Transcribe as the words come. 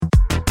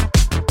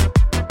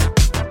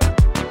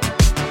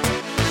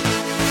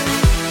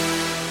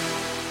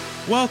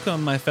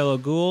Welcome, my fellow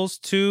ghouls,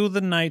 to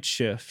The Night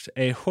Shift,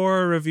 a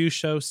horror review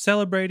show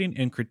celebrating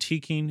and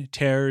critiquing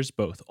terrors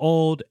both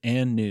old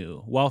and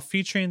new, while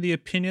featuring the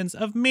opinions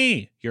of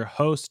me, your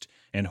host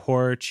and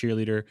horror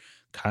cheerleader,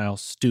 Kyle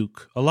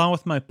Stuke, along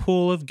with my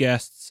pool of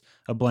guests,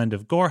 a blend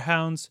of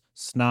gorehounds,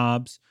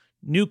 snobs,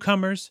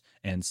 newcomers,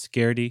 and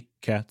scaredy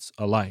cats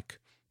alike.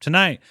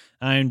 Tonight,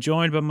 I am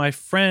joined by my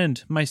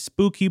friend, my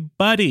spooky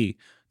buddy,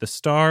 the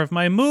star of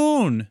my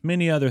moon,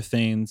 many other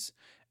things,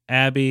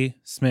 Abby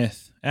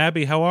Smith.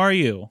 Abby, how are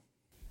you?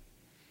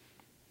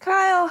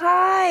 Kyle,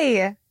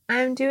 hi.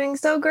 I'm doing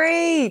so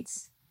great.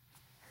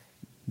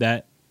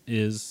 That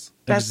is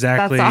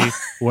exactly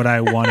what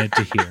I wanted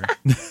to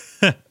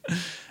hear.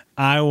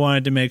 I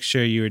wanted to make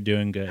sure you were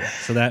doing good.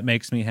 So that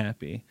makes me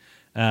happy.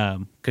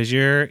 Because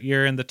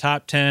you're in the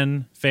top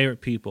 10 favorite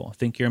people. I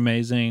think you're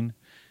amazing.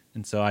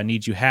 And so I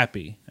need you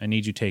happy. I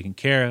need you taken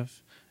care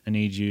of. I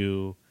need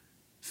you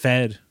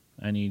fed.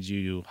 I need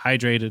you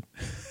hydrated.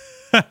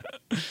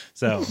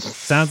 So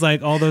sounds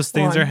like all those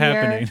things are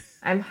happening.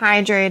 I'm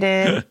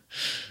hydrated.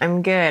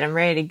 I'm good. I'm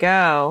ready to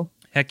go.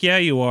 Heck yeah,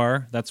 you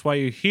are. That's why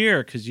you're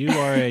here, because you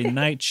are a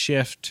night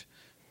shift.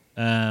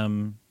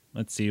 Let's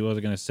see, what was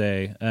I going to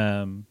say?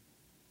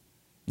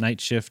 Night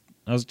shift.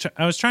 I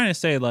was trying to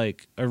say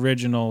like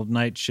original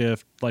night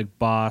shift, like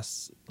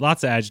boss.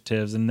 Lots of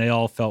adjectives, and they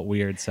all felt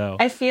weird. So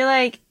I feel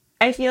like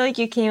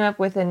you came up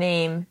with a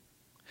name.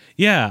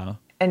 Yeah.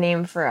 A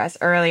name for us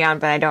early on,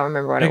 but I don't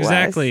remember what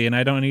exactly, and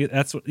I don't need.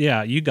 That's what.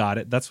 Yeah, you got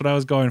it. That's what I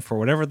was going for.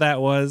 Whatever that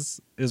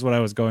was is what I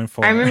was going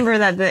for. I remember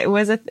that it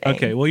was a thing.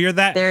 Okay, well you're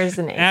that. There's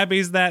a name.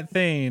 Abby's that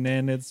thing,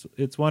 and it's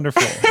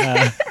wonderful.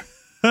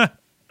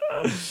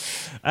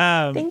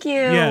 Thank you.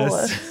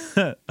 Yes,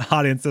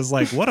 audience is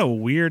like, what a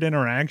weird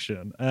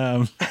interaction.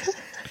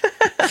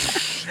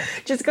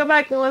 Just go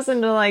back and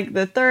listen to like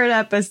the third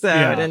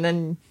episode, and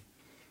then.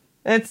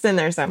 It's in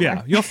there somewhere.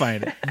 Yeah, you'll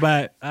find it.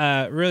 But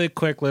really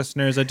quick,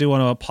 listeners, I do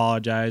want to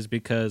apologize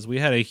because we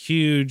had a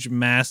huge,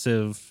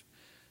 massive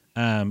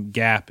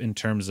gap in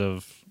terms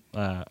of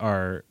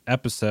our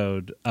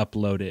episode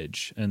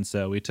uploadage. And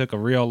so we took a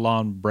real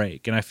long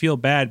break. And I feel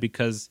bad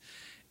because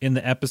in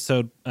the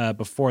episode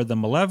before the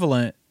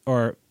Malevolent,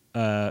 or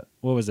what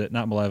was it?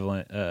 Not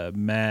Malevolent,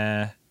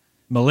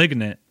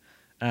 Malignant.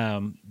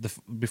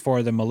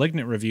 Before the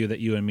Malignant review that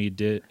you and me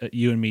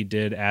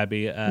did,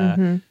 Abby,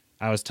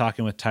 I was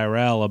talking with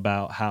Tyrell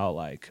about how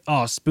like,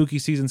 oh, spooky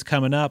season's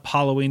coming up,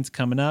 Halloween's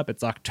coming up,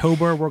 it's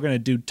October, we're going to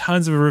do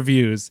tons of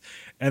reviews.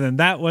 And then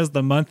that was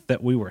the month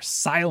that we were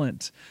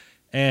silent.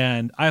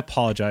 And I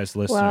apologize,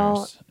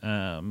 listeners.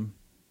 Well,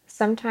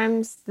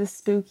 sometimes the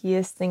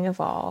spookiest thing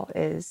of all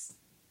is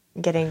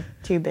getting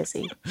too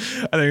busy.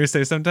 I think you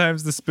say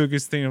sometimes the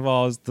spookiest thing of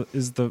all is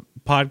the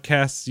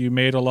podcasts you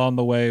made along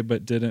the way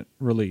but didn't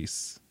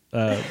release.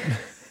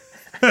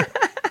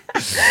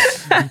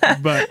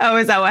 But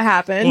is that what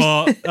happened?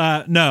 Well,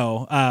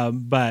 no.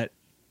 But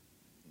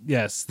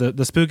yes, the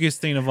spookiest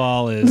thing of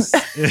all is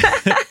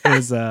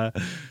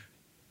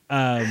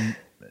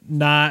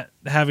not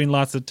having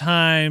lots of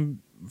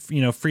time.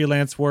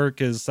 Freelance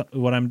work is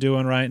what I'm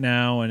doing right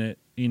now, and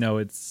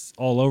it's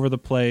all over the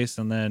place.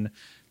 And then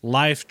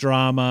life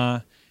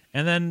drama,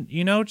 and then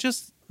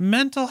just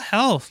mental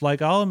health.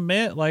 Like I'll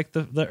admit, like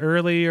the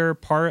earlier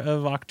part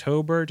of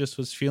October just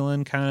was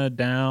feeling kind of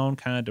down,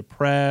 kind of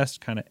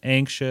depressed, kind of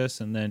anxious,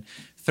 and then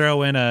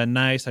throw in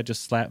I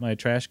just slapped my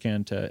trash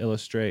can to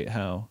illustrate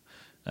how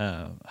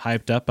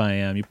hyped up I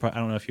am. I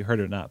don't know if you heard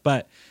it or not,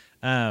 but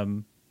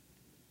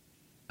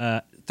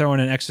throw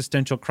in an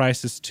existential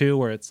crisis too,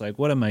 where it's like,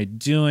 what am I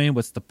doing?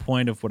 What's the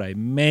point of what I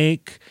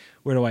make?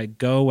 Where do I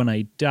go when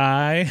I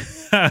die?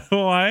 How do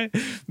I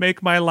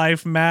make my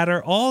life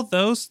matter? All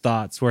those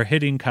thoughts were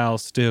hitting Kyle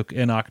Stuke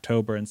in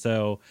October. And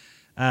so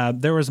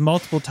there was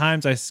multiple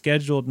times I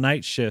scheduled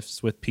night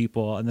shifts with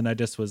people. And then I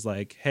just was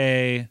like,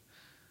 hey,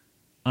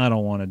 I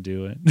don't want to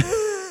do it.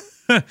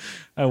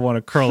 I want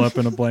to curl up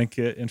in a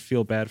blanket and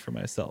feel bad for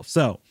myself.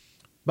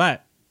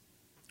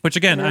 Which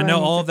again, I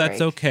know all of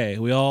that's okay.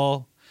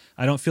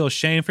 I don't feel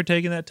ashamed for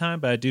taking that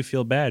time, but I do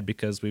feel bad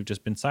because we've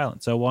just been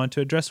silent. So I wanted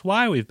to address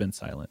why we've been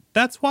silent.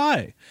 That's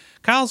why.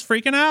 Kyle's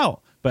freaking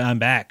out, but I'm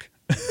back.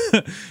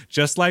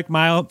 Just like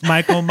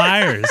Michael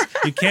Myers.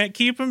 You can't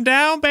keep him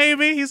down,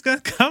 baby. He's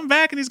going to come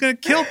back and he's going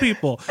to kill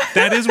people.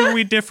 That is where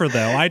we differ,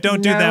 though. I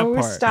don't do that part.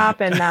 No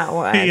stopping that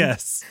one.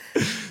 Yes.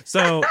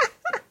 So,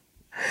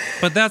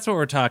 but that's what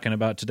we're talking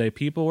about today,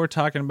 people. We're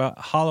talking about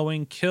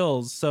Halloween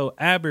Kills. So,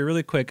 Abby,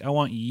 really quick, I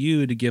want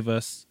you to give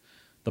us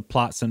the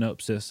plot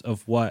synopsis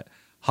of what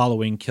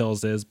Halloween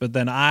Kills is, but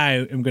then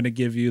I am going to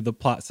give you the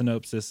plot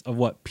synopsis of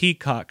what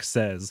Peacock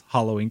says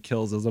Halloween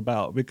Kills is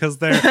about, because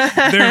they're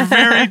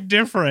very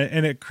different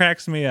and it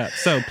cracks me up.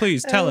 So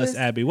please tell us,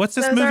 Abby, what's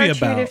this movie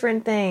about? Two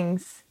different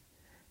things.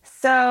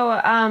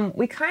 So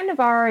we kind of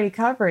already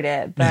covered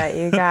it, but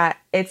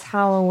it's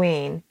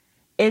Halloween.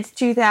 It's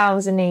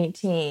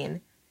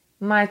 2018.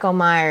 Michael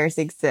Myers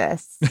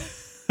exists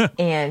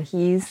and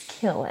he's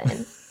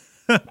killing.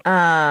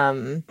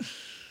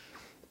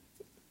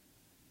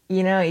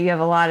 You have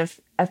a lot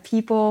of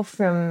people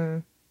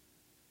from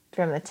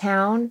from the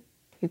town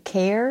who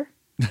care,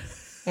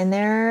 and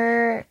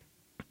they're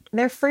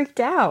freaked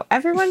out.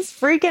 Everyone's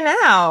freaking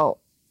out,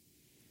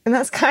 and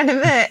that's kind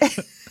of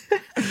it.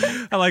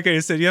 I like how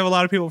you said you have a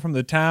lot of people from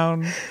the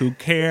town who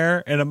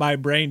care, and my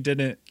brain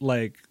didn't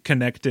like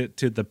connect it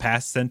to the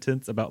past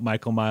sentence about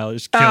Michael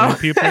Myers killing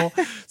people.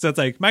 So it's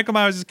like Michael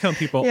Myers is killing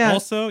people. Yeah.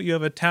 Also, you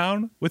have a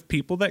town with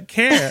people that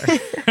care.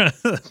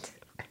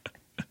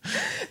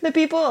 The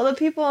people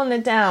in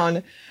the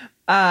town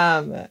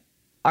are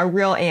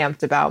real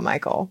amped about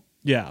Michael.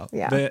 Yeah.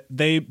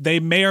 They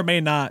may or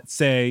may not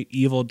say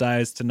 "Evil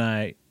dies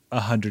tonight"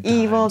 100 times.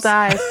 Evil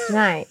dies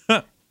tonight.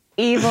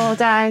 Evil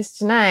dies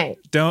tonight.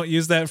 Don't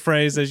use that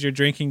phrase as your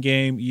drinking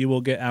game. You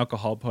will get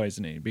alcohol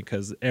poisoning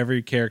because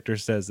every character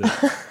says it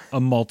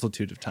a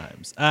multitude of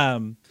times.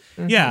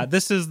 Yeah,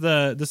 this is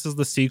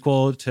the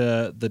sequel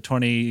to the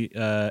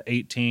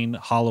 2018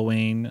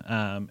 Halloween,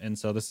 and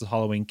so this is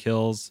Halloween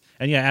Kills.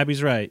 And yeah,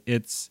 Abby's right.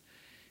 It's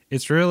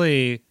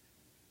really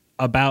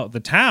about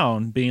the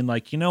town being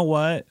like, you know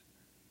what,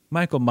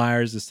 Michael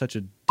Myers is such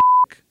a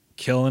dick,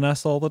 killing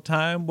us all the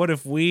time. What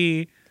if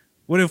we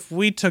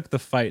took the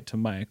fight to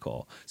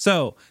Michael?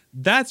 So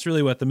that's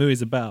really what the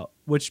movie's about,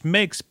 which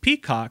makes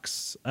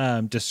Peacock's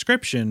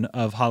description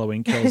of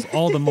Halloween Kills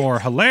all the more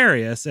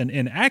hilarious and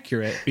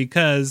inaccurate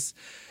because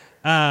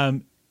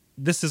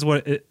this is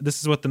what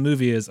the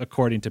movie is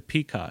according to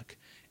Peacock.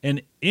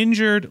 An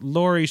injured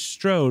Laurie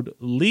Strode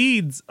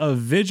leads a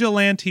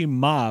vigilante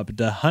mob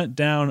to hunt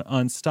down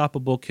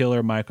unstoppable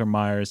killer Michael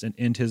Myers and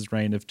end his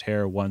reign of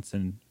terror once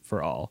and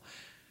for all.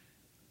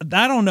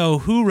 I don't know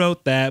who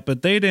wrote that,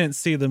 but they didn't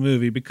see the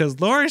movie because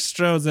Laurie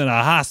Strode's in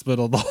a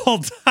hospital the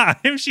whole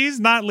time. She's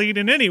not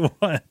leading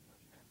anyone.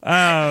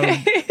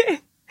 I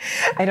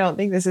don't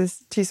think this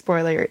is too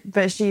spoiler,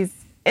 but she's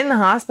in the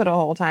hospital the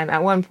whole time.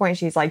 At one point,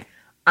 she's like,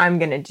 I'm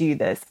going to do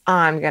this.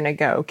 I'm going to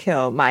go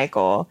kill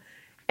Michael.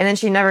 And then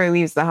she never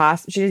leaves the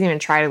hospital. She doesn't even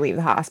try to leave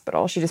the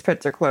hospital. She just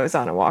puts her clothes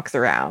on and walks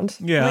around.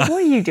 Yeah. Like,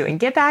 what are you doing?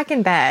 Get back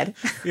in bed.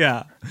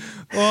 Yeah.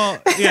 Well,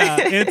 yeah,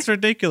 it's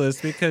ridiculous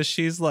because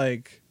she's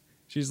like,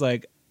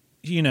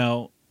 you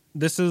know,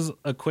 this is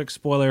a quick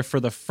spoiler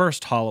for the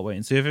first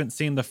Halloween. So you haven't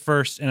seen the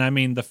first, and I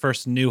mean the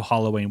first new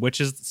Halloween,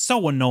 which is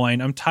so annoying.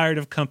 I'm tired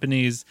of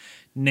companies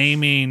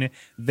naming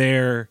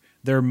their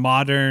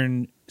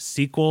modern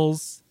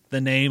sequels the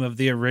name of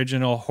the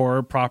original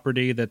horror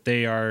property that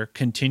they are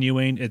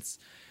continuing. It's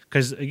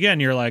because, again,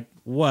 you're like,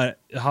 what,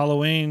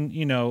 Halloween,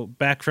 you know,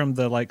 back from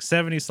the like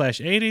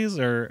 70s/80s,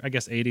 or I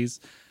guess 80s,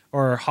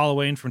 or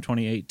Halloween from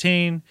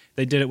 2018.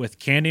 They did it with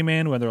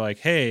Candyman, where they're like,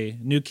 hey,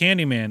 new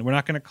Candyman. We're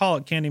not going to call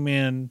it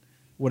Candyman,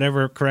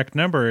 whatever correct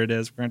number it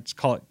is. We're going to just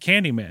call it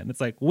Candyman. It's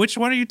like, which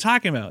one are you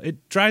talking about?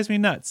 It drives me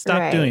nuts.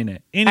 Stop doing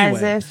it.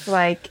 Anyway. As if,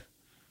 like,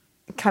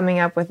 coming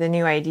up with a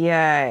new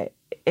idea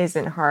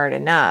isn't hard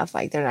enough.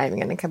 Like, they're not even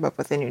going to come up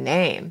with a new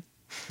name.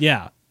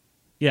 Yeah.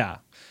 Yeah.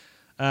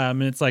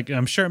 And it's like,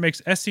 I'm sure it makes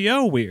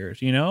SEO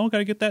weird, you know? Got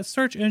to get that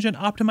search engine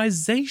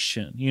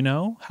optimization, you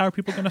know? How are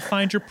people going to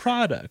find your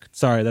product?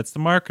 Sorry, that's the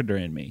marketer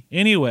in me.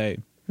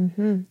 Anyway,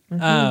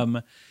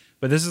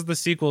 but this is the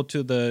sequel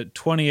to the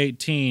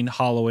 2018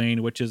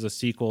 Halloween, which is a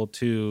sequel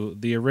to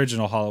the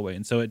original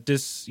Halloween. So it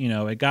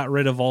it got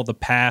rid of all the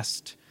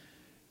past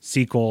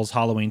sequels,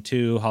 Halloween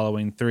 2,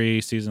 Halloween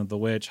 3, Season of the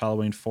Witch,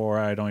 Halloween 4,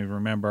 I don't even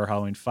remember,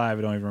 Halloween 5,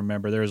 I don't even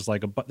remember. There's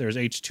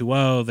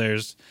H2O,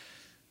 there's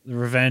The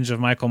Revenge of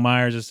Michael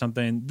Myers or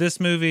something.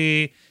 This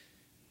movie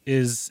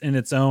is in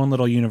its own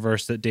little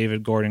universe that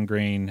David Gordon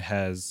Green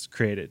has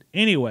created.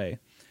 Anyway,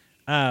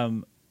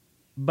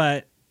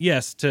 but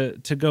yes,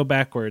 to go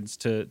backwards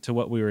to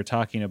what we were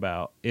talking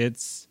about,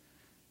 it's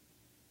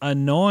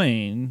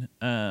annoying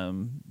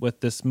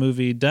what this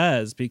movie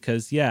does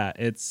because, yeah,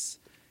 it's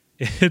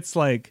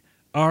like,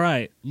 all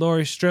right,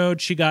 Laurie Strode,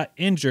 she got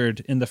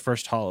injured in the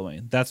first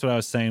Halloween. That's what I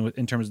was saying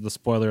in terms of the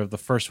spoiler of the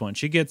first one.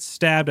 She gets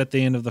stabbed at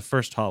the end of the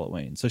first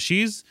Halloween. So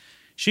she's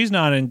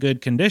not in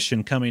good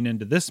condition coming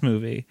into this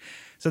movie.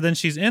 So then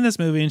she's in this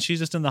movie and she's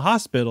just in the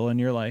hospital and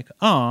you're like,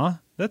 aw,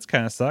 that's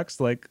kind of sucks.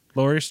 Like,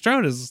 Laurie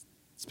Strode is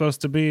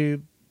supposed to be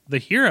the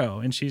hero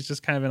and she's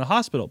just kind of in a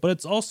hospital. But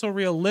it's also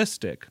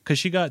realistic because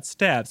she got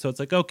stabbed. So it's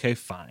like, okay,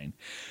 fine.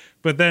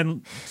 But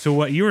then, to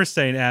what you were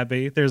saying,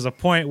 Abby, there's a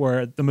point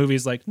where the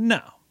movie's like,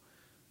 no,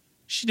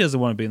 she doesn't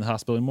want to be in the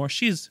hospital anymore.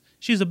 She's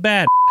a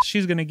bad.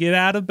 She's going to get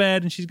out of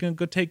bed and she's going to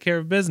go take care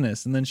of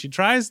business. And then she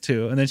tries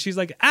to. And then she's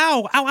like,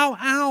 ow, ow, ow,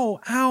 ow,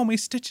 ow, my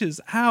stitches.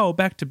 Ow,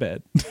 back to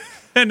bed.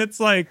 And it's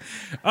like,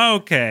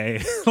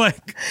 okay,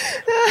 like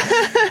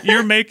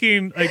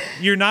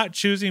you're not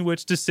choosing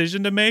which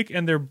decision to make.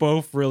 And they're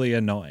both really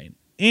annoying.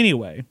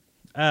 Anyway,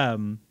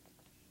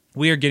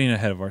 we are getting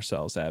ahead of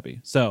ourselves, Abby.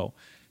 So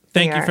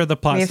thank you for the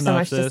plot synopsis. We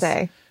have so much to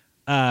say.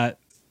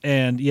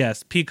 And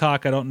yes,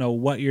 Peacock, I don't know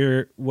what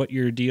your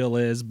deal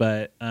is,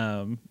 but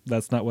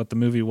that's not what the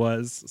movie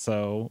was.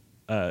 So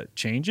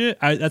change it.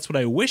 That's what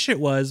I wish it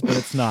was, but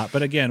it's not.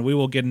 But again, we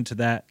will get into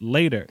that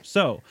later.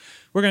 So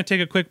we're going to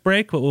take a quick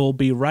break, but we'll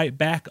be right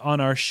back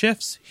on our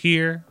shifts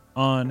here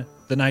on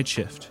The Night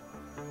Shift.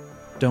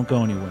 Don't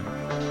go anywhere.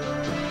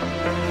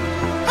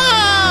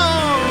 Oh,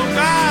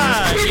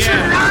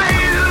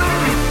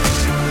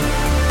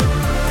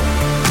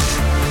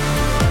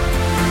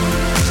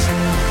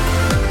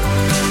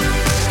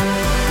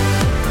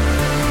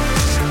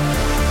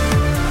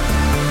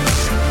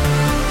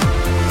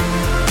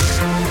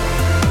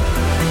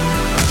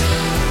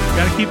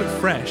 Gotta keep it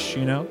fresh,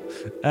 you know?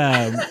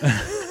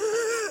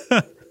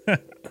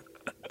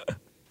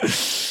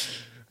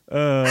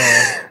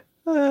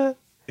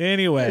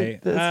 Anyway.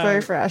 It's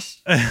very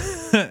fresh.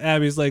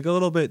 Abby's like a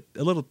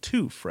little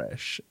too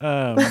fresh.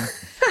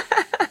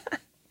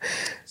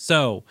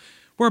 So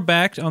we're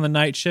back on the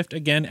night shift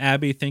again.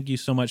 Abby, thank you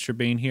so much for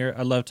being here.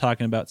 I love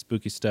talking about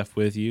spooky stuff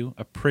with you.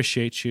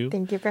 Appreciate you.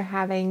 Thank you for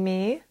having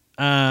me.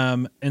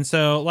 And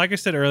so, like I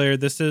said earlier,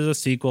 this is a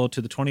sequel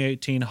to the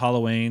 2018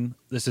 Halloween.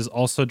 This is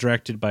also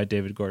directed by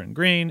David Gordon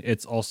Green.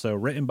 It's also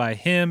written by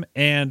him,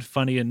 and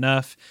funny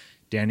enough,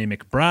 Danny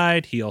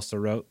McBride. He also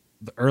wrote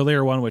the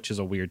earlier one, which is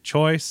a weird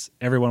choice.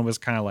 Everyone was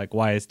kind of like,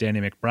 why is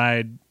Danny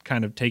McBride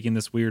kind of taking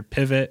this weird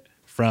pivot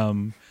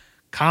from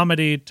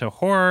comedy to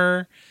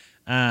horror?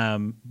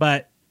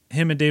 But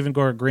him and David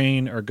Gordon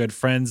Green are good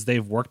friends.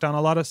 They've worked on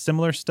a lot of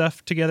similar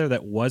stuff together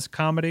that was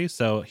comedy.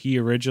 So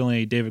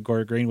David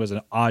Gordon Green was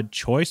an odd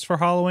choice for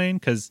Halloween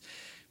because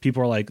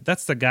people were like,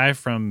 that's the guy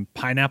from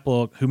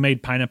who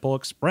made Pineapple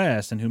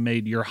Express and who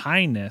made Your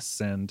Highness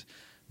and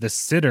The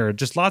Sitter,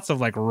 just lots of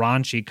like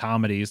raunchy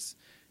comedies,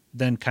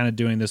 then kind of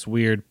doing this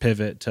weird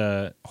pivot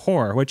to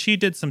horror, which he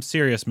did some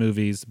serious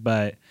movies,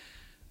 but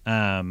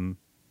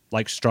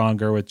like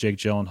Stronger with Jake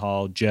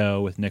Gyllenhaal, Joe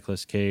with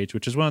Nicolas Cage,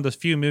 which is one of the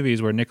few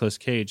movies where Nicolas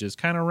Cage is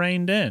kind of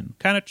reined in,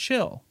 kind of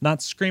chill,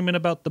 not screaming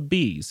about the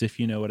bees, if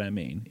you know what I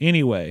mean.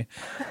 Anyway,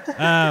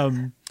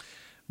 but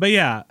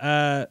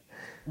yeah,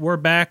 we're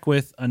back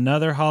with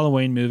another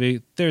Halloween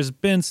movie. There's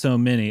been so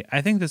many.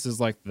 I think this is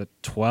like the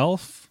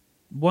 12th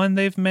one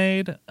they've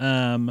made.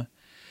 But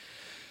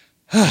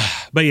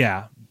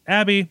yeah,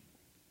 Abby,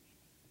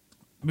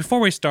 before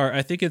we start,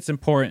 I think it's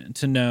important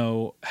to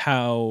know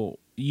how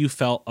you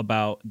felt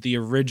about the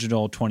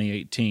original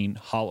 2018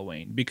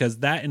 Halloween, because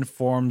that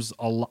informs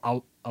a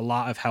lot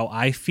of how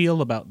I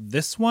feel about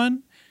this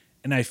one.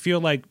 And I feel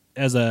like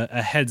as a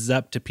heads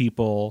up to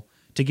people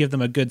to give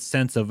them a good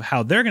sense of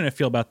how they're going to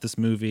feel about this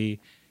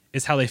movie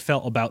is how they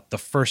felt about the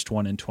first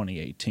one in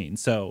 2018.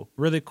 So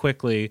really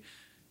quickly,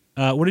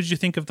 what did you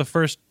think of the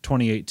first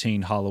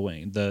 2018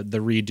 Halloween, the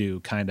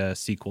redo kind of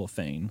sequel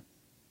thing?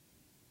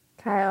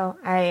 Kyle,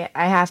 I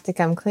have to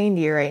come clean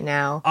to you right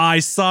now.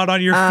 I saw it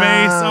on your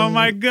face. Oh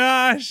my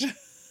gosh.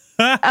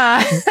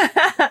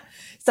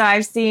 So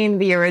I've seen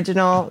the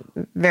original,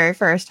 very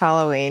first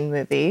Halloween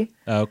movie.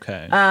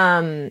 Okay.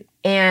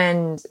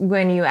 And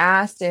when you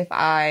asked if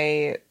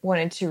I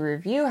wanted to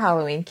review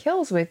Halloween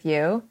Kills with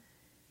you,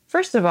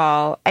 first of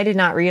all, I did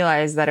not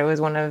realize that it was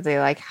one of the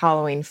like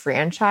Halloween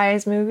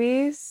franchise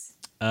movies.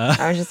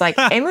 I was just like,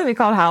 a movie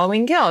called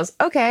Halloween Kills.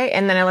 Okay.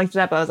 And then I looked it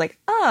up. I was like,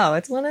 oh,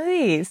 it's one of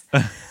these.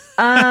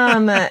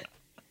 And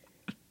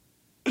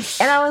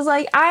I was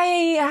like,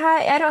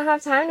 I don't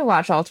have time to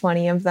watch all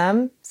 20 of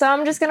them, so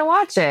I'm just gonna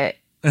watch it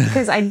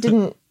because I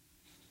didn't.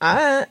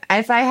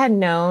 If I had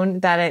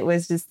known that it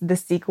was just the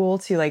sequel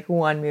to like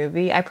one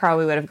movie, I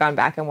probably would have gone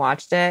back and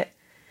watched it.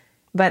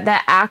 But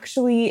that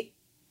actually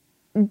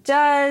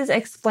does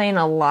explain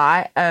a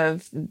lot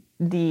of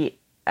the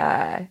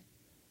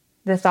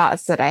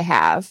thoughts that I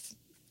have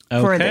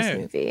for this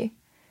movie,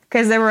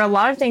 because there were a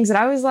lot of things that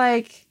I was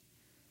like,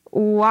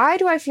 why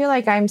do I feel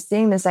like I'm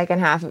seeing the second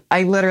half?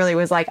 I literally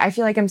was like, I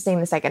feel like I'm seeing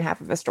the second half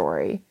of a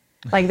story.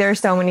 Like, there are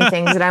so many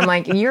things that I'm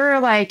like, you're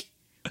like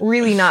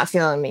really not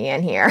feeling me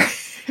in here.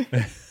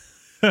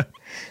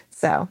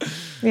 So,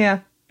 yeah.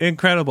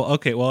 Incredible.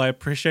 Okay, well, I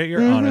appreciate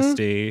your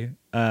honesty.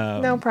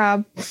 No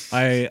problem.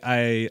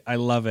 I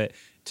love it.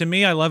 To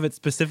me, I love it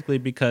specifically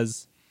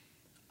because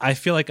I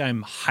feel like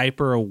I'm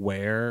hyper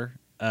aware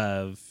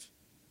of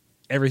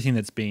everything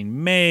that's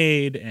being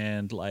made,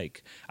 and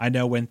like I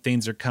know when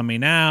things are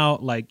coming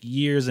out like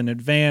years in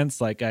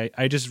advance. Like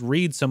I just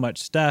read so much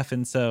stuff,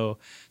 and so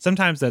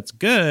sometimes that's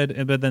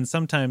good, but then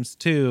sometimes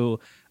too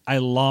I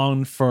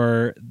long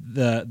for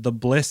the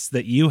bliss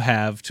that you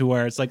have, to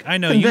where it's like, I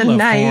know you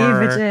love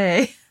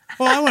horror.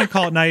 Well, I wouldn't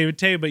call it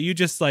naivete, but you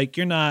just like,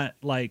 you're not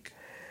like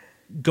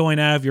going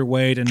out of your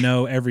way to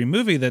know every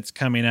movie that's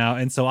coming out.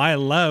 And so I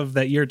love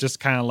that you're just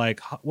kind of like,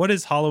 what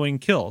is Halloween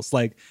Kills?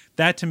 Like,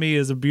 that to me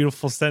is a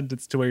beautiful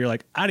sentence, to where you're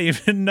like, I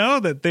didn't even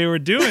know that they were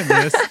doing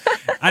this.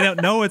 I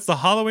don't know it's a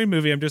Halloween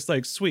movie. I'm just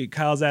like, sweet,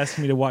 Kyle's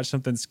asking me to watch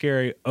something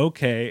scary.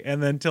 Okay.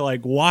 And then to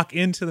like walk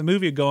into the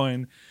movie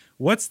going,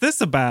 what's this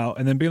about?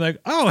 And then be like,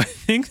 oh, I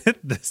think that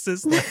this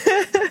is like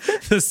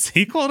the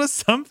sequel to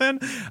something.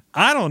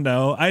 I don't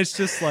know. It's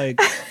just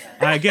like,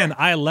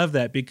 I love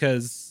that,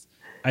 because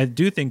I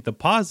do think the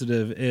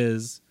positive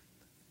is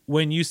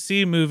when you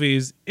see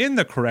movies in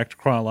the correct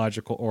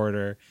chronological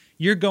order,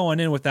 you're going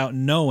in without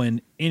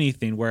knowing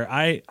anything, where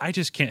I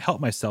just can't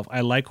help myself.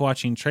 I like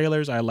watching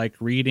trailers. I like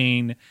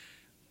reading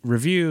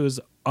reviews,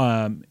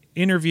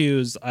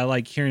 interviews. I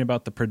like hearing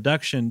about the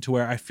production, to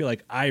where I feel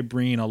like I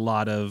bring a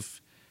lot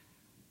of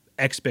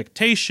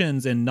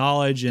expectations and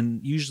knowledge,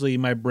 and usually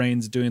my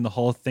brain's doing the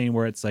whole thing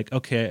where it's like,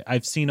 okay,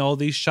 I've seen all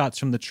these shots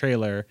from the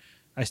trailer,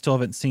 I still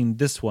haven't seen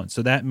this one,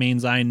 so that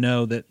means I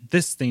know that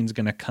this thing's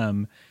gonna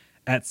come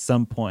at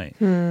some point.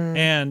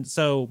 And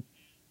so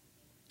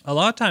a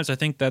lot of times I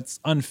think that's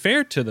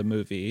unfair to the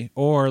movie,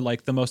 or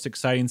like the most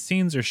exciting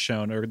scenes are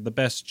shown or the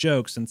best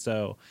jokes. And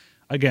so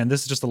again,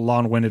 this is just a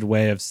long-winded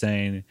way of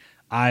saying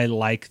I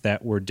like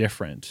that we're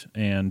different,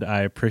 and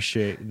I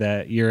appreciate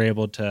that you're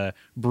able to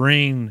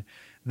bring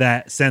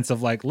that sense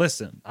of like,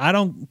 listen, I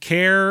don't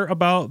care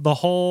about the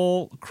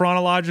whole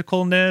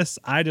chronologicalness.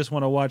 I just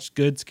want to watch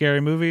good,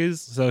 scary movies.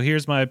 So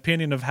here's my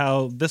opinion of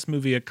how this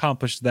movie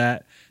accomplished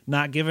that,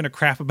 not giving a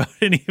crap about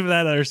any of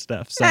that other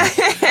stuff. So,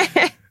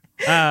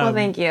 well,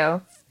 thank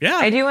you. Yeah.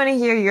 I do want to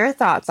hear your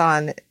thoughts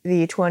on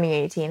the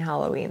 2018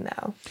 Halloween,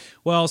 though.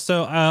 Well,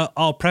 so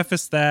I'll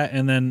preface that,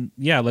 and then,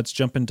 let's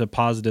jump into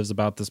positives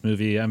about this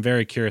movie. I'm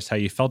very curious how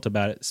you felt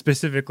about it,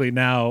 specifically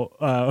now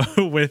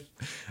with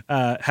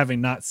having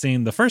not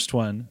seen the first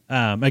one.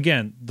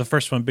 Again, the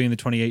first one being the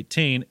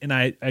 2018. And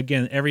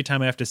every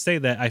time I have to say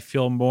that, I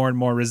feel more and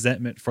more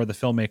resentment for the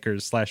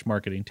filmmakers /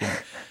 marketing team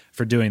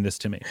for doing this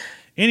to me.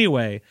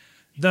 Anyway,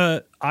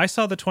 I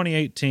saw the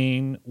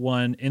 2018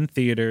 one in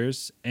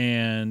theaters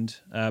and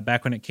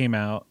back when it came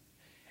out,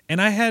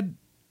 and I had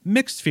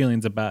mixed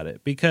feelings about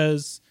it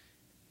because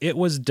it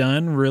was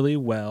done really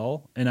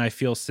well, and I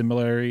feel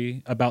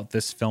similarly about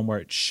this film where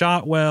it's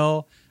shot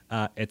well,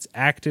 it's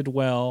acted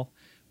well,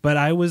 but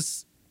I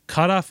was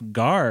caught off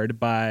guard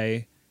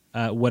by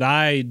what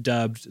I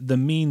dubbed the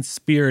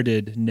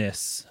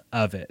mean-spiritedness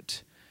of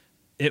it.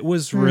 It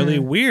was really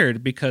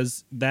weird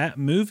because that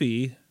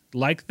movie,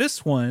 like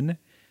this one,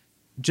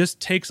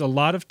 just takes a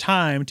lot of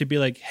time to be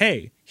like,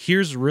 hey,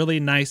 here's really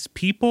nice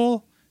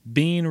people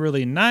being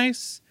really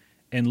nice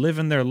and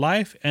living their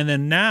life. And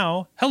then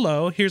now,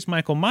 hello, here's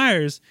Michael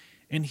Myers,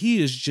 and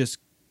he is just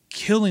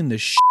killing the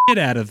shit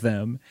out of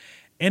them.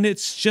 And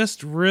it's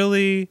just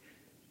really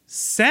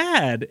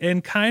sad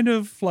and kind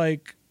of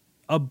like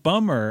a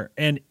bummer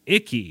and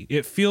icky.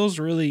 It feels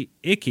really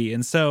icky.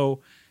 And so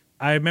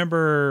I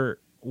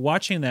remember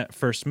watching that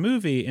first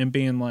movie and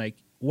being like,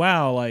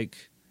 wow,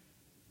 like,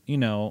 you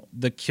know,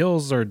 the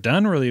kills are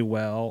done really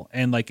well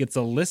and like it's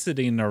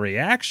eliciting a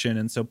reaction.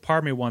 And so part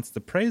of me wants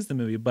to praise the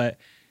movie, but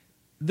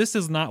this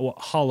is not what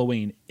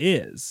Halloween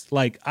is.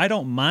 Like, I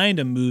don't mind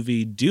a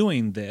movie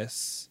doing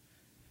this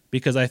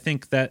because I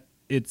think that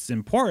it's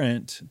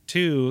important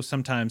to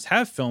sometimes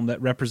have film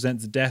that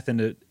represents death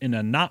in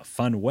a not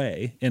fun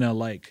way, in a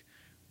like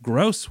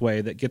gross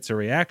way that gets a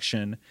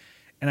reaction.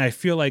 And I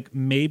feel like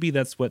maybe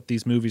that's what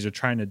these movies are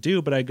trying to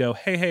do. But I go,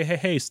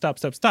 hey,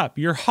 stop.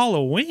 You're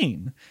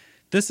Halloween.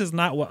 This is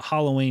not what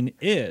Halloween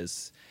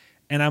is.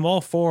 And I'm all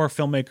for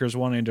filmmakers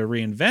wanting to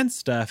reinvent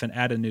stuff and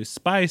add a new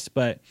spice,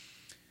 but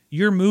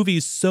your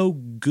movie's so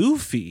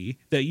goofy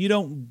that you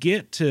don't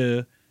get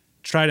to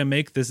try to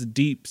make this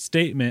deep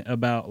statement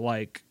about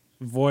like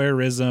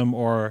voyeurism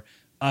or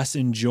us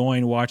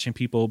enjoying watching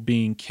people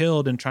being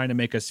killed and trying to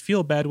make us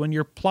feel bad when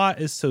your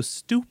plot is so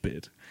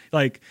stupid.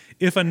 Like,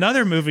 if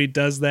another movie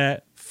does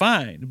that,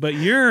 fine. But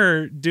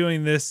you're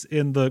doing this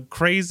in the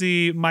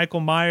crazy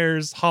Michael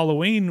Myers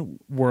Halloween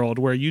world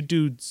where you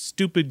do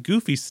stupid,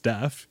 goofy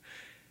stuff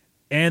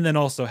and then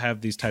also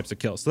have these types of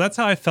kills. So that's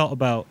how I felt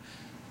about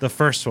the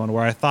first one,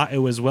 where I thought it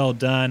was well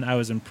done. I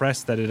was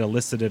impressed that it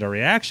elicited a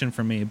reaction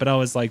from me, but I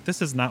was like,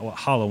 this is not what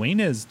Halloween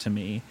is to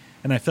me.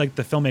 And I feel like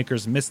the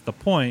filmmakers missed the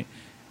point.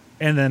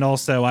 And then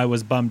also I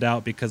was bummed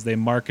out because they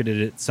marketed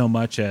it so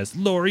much as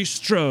Laurie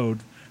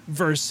Strode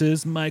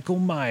versus Michael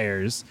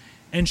Myers.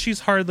 And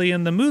she's hardly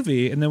in the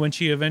movie. And then when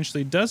she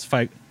eventually does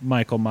fight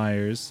Michael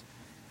Myers,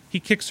 he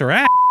kicks her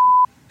ass.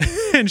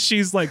 And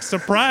she's like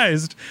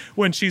surprised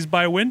when she's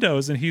by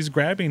windows and he's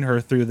grabbing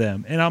her through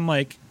them. And I'm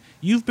like,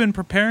 you've been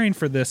preparing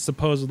for this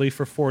supposedly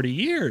for 40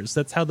 years.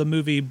 That's how the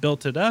movie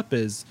built it up,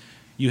 is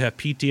you have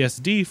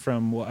PTSD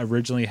from what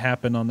originally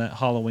happened on that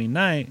Halloween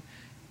night.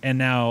 And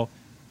now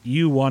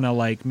you want to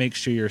like make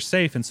sure you're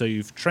safe. And so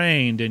you've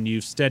trained and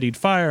you've studied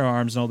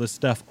firearms and all this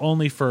stuff,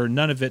 only for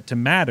none of it to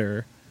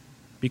matter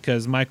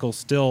because Michael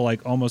still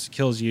like almost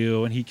kills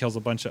you and he kills a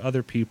bunch of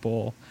other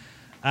people.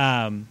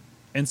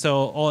 And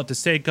so all that to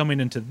say, coming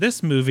into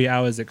this movie,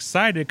 I was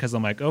excited because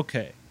I'm like,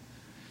 okay,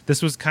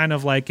 this was kind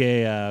of like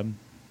a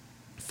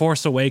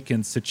Force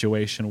Awakens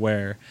situation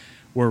where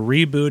we're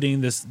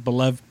rebooting this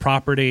beloved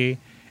property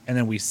and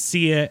then we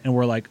see it and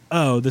we're like,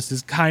 oh, this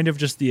is kind of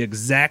just the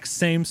exact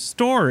same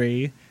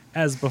story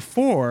as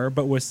before,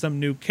 but with some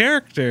new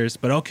characters.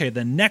 But okay,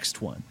 the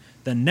next one's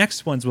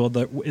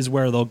is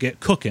where they'll get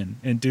cooking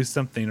and do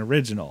something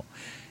original.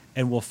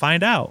 And we'll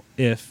find out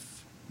if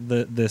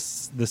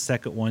the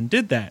second one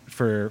did that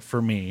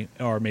for me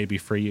or maybe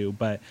for you.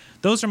 But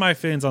those are my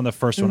feelings on the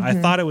first one. I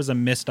thought it was a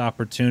missed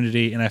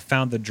opportunity, and I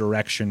found the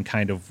direction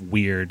kind of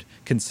weird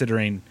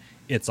considering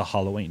it's a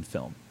Halloween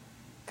film.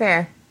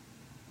 Fair.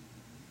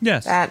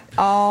 Yes. That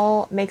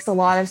all makes a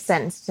lot of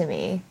sense to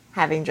me,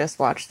 having just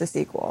watched the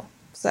sequel.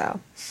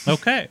 So,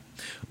 Okay.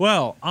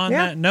 Well, on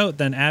Yeah. that note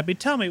then, Abby,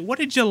 tell me, what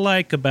did you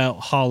like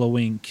about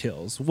Halloween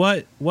Kills?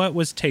 What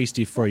was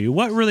tasty for you?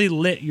 What really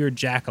lit your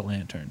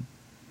jack-o'-lantern?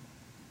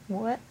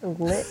 what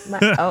lit my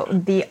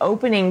the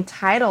opening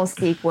title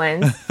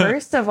sequence?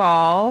 First of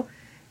all,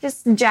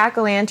 just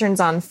jack-o'-lanterns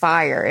on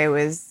fire. It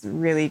was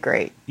really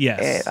great.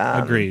 Yes, It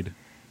agreed.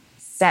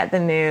 set the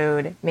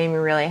mood, made me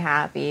really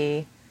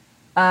happy.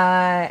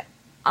 I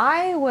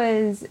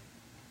was,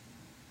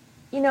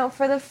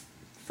 for the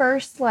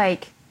first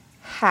like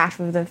half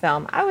of the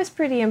film, I was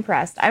pretty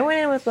impressed. I went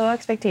in with low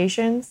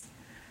expectations.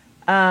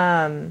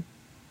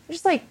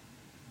 Just like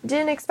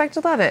didn't expect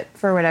to love it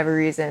for whatever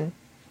reason.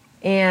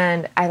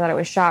 And I thought it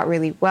was shot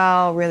really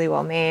well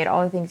made.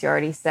 All the things you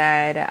already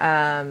said.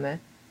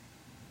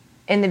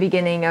 In the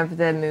beginning of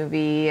the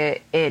movie,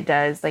 it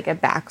does like a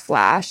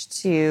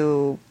backflash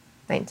to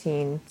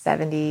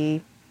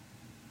 1978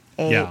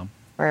 Yeah.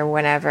 or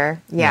whenever.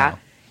 Yeah.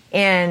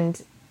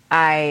 And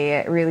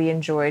I really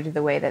enjoyed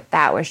the way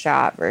that was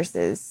shot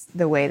versus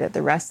the way that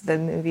the rest of the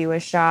movie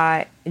was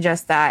shot.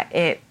 Just that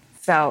it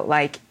felt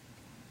like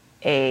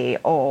a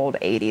old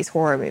 80s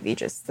horror movie,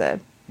 just the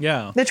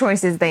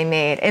choices they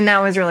made. And that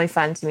was really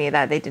fun to me,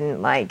 that they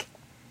didn't like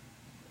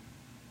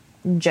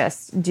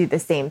just do the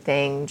same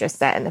thing just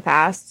set in the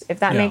past, if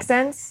that makes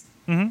sense.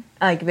 Mm-hmm.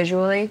 Like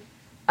visually.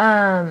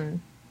 So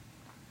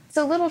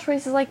little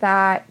choices like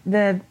that.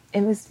 The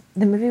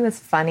movie was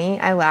funny.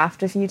 I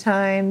laughed a few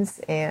times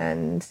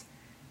and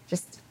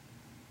just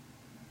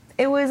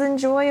it was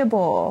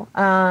enjoyable.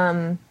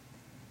 In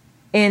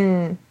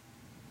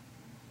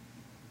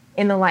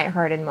the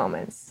lighthearted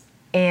moments.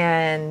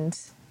 And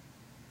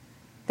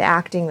the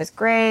acting was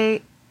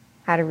great.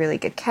 Had a really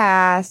good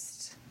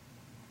cast.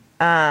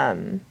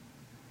 The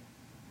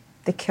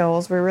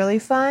kills were really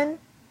fun.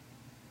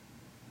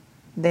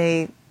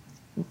 They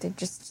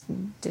just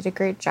did a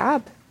great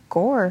job.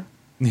 Gore.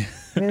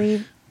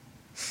 Really.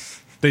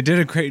 They did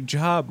a great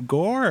job.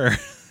 Gore.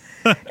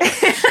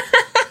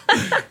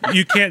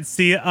 You can't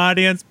see it,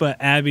 audience, but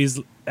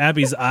Abby's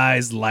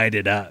eyes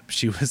lighted up.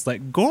 She was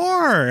like,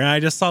 gore! And I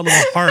just saw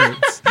little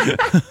hearts.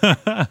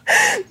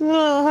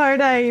 Little hard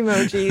eye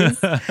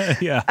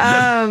emojis. Yeah.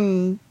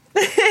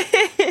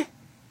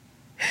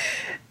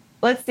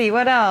 Let's see,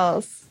 what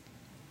else?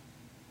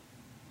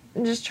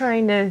 I'm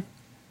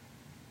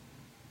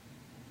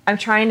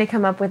trying to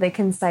come up with a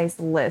concise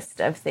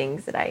list of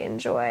things that I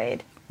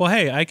enjoyed. Well,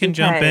 hey, I can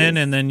jump in,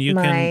 and then you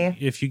can,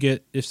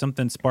 if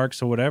something sparks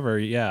or whatever,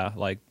 yeah,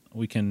 like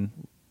we can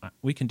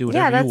do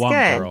whatever you want,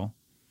 good. girl.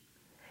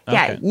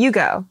 Yeah, Okay. you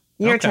go.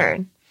 Your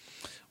turn.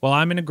 Well,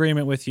 I'm in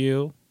agreement with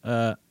you.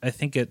 I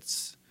think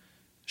it's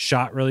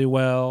shot really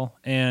well,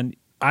 and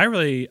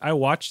I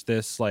watched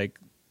this like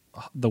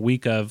the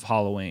week of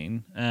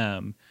Halloween.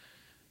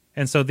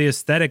 And so the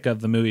aesthetic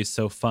of the movie is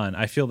so fun.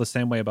 I feel the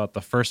same way about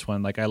the first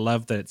one. Like, I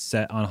love that it's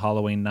set on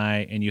Halloween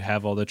night and you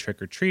have all the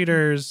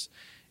trick-or-treaters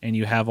and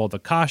you have all the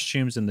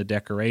costumes and the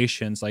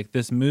decorations. Like,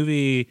 this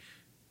movie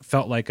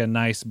felt like a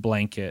nice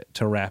blanket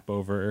to wrap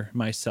over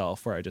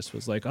myself, where I just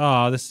was like,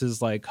 oh, this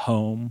is like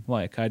home.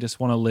 Like, I just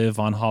want to live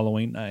on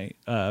Halloween night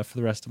for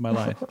the rest of my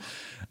life.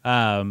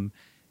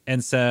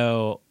 And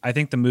so I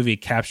think the movie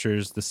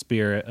captures the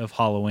spirit of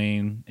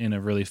Halloween in a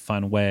really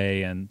fun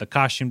way, and the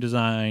costume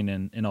design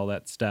and all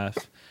that stuff,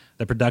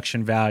 the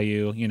production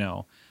value,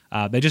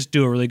 they just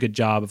do a really good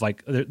job of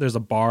like, there's a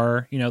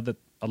bar, that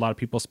a lot of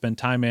people spend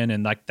time in,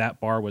 and like that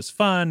bar was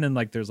fun. And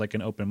like, there's like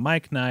an open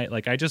mic night.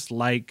 Like, I just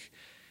like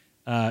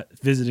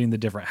visiting the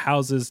different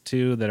houses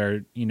too that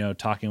are,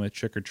 talking with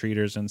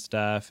trick-or-treaters and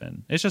stuff.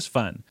 And it's just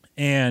fun.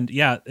 And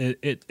yeah,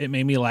 it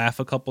made me laugh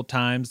a couple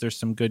times. There's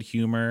some good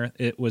humor.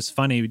 It was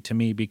funny to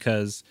me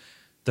because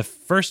the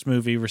first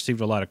movie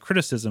received a lot of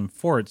criticism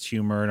for its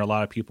humor, and a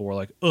lot of people were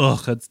like, ugh,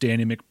 that's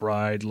Danny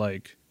McBride,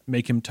 like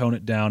make him tone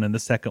it down in the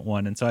second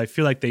one. And so I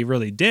feel like they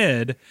really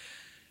did,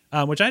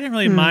 which I didn't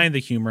really mind the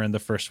humor in the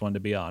first one, to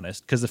be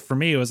honest, because for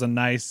me it was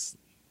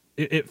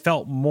it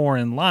felt more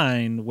in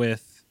line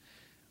with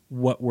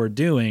what we're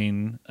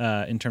doing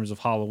in terms of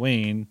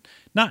Halloween.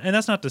 And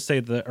that's not to say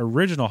the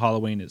original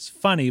Halloween is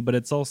funny, but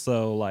it's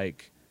also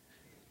like,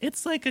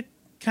 it's like a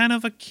kind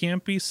of a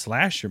campy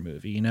slasher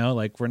movie,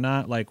 like we're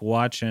not like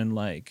watching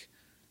like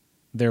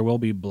There Will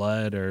Be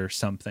Blood or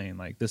something.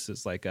 Like, this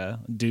is like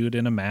a dude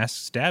in a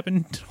mask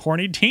stabbing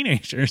horny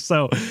teenagers.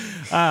 So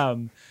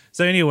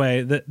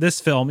anyway, this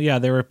film,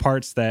 there were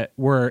parts that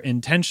were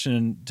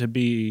intentioned to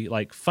be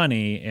like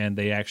funny, and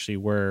they actually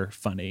were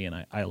funny,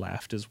 and I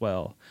laughed as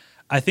well.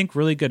 I think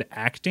really good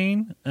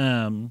acting,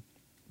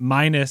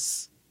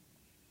 minus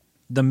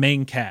the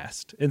main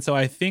cast. And so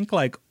I think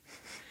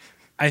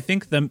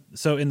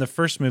so in the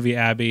first movie,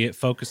 Abby, it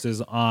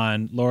focuses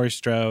on Laurie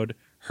Strode,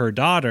 her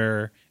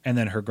daughter, and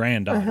then her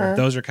granddaughter. Uh-huh.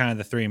 Those are kind of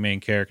the three main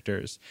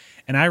characters.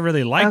 And I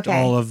really liked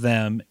all of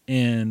them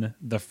in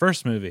the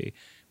first movie.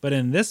 But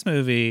in this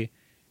movie,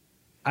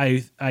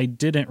 I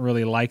didn't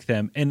really like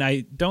them. And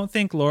I don't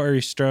think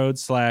Laurie Strode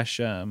 /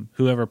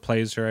 whoever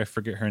plays her, I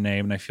forget her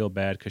name, and I feel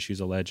bad because she's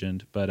a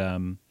legend. But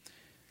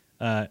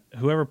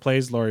whoever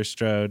plays Laurie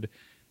Strode,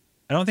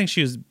 I don't think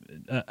she was.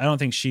 I don't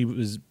think she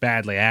was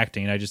badly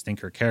acting. I just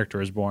think her character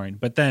was boring.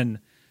 But then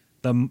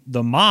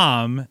the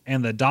mom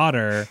and the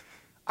daughter,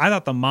 I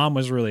thought the mom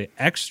was really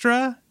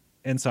extra,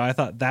 and so I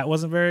thought that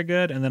wasn't very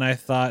good. And then I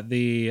thought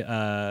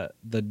the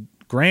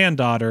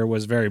granddaughter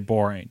was very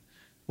boring.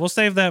 We'll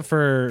save that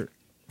for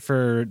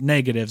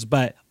negatives,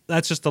 but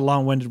that's just a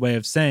long-winded way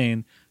of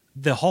saying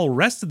the whole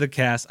rest of the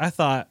cast I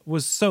thought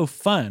was so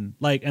fun.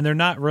 Like, and they're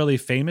not really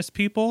famous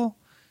people.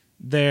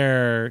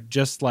 They're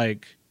just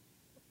like,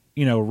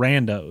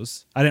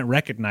 randos. I didn't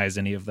recognize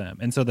any of them.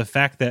 And so the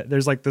fact that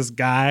there's like this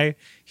guy,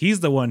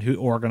 he's the one who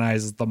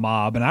organizes the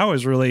mob, and I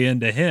was really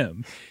into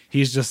him.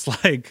 He's just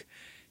like,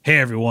 hey,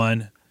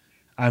 everyone,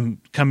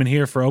 I'm coming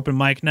here for open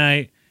mic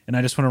night, and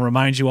I just want to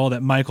remind you all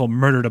that Michael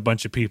murdered a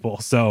bunch of people.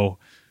 So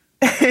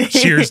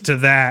cheers to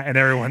that. And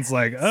everyone's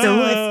like, oh. So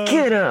let's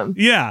get him.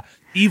 Yeah.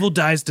 Evil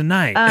dies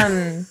tonight.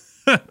 I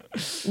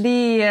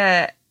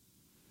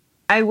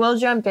will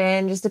jump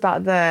in just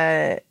about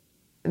the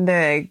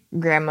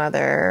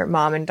grandmother,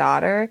 mom and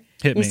daughter.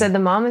 You said the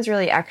mom is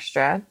really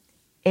extra,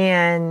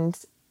 and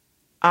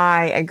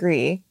I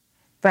agree.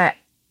 But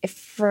if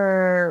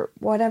for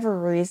whatever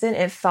reason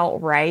it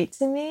felt right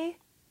to me,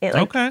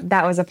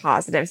 that was a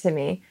positive to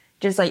me.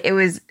 Just like it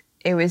was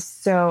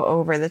so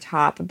over the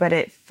top, but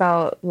it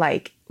felt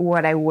like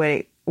what I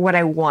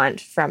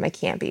want from a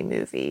campy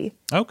movie.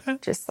 Okay.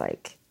 Just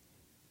like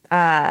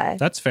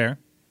that's fair.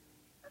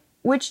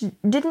 Which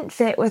didn't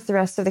fit with the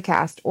rest of the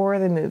cast or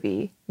the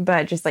movie,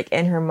 but just like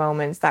in her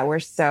moments that were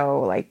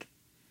so like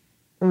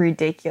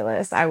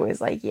ridiculous, I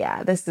was like,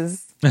 yeah, this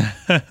is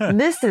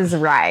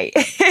right.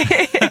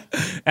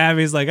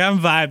 Abby's like, I'm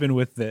vibing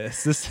with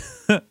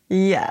this.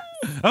 Yeah.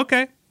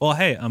 Okay. Well,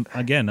 hey, I'm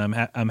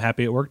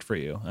happy it worked for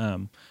you.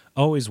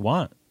 Always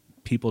want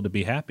people to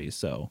be happy.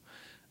 So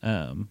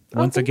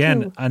once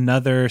again,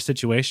 another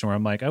situation where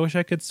I'm like, I wish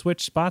I could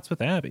switch spots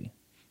with Abby.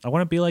 I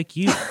want to be like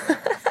you.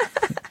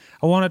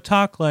 I want to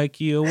talk like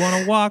you. I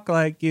want to walk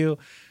like you.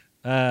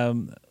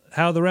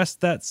 How the rest of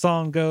that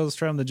song goes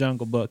from the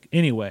Jungle Book.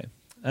 Anyway.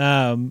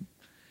 But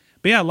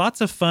yeah, lots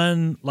of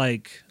fun,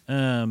 like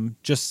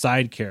just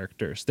side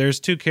characters. There's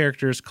two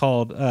characters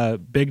called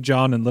Big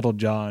John and Little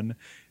John,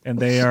 and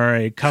they are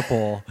a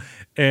couple.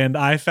 And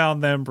I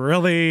found them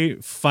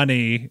really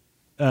funny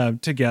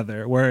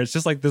together, where it's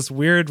just like this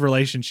weird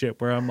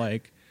relationship where I'm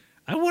like,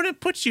 I wouldn't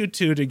put you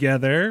two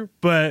together,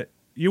 but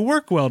you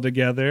work well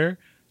together.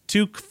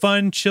 Two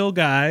fun, chill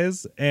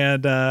guys,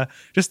 and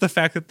just the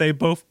fact that they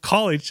both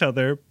call each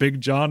other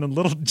Big John and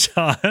Little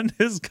John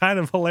is kind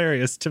of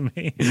hilarious to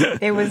me.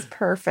 It was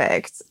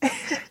perfect.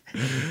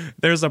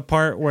 There's a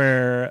part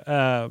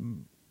where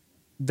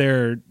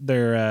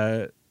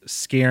they're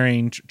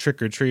scaring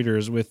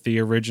trick-or-treaters with the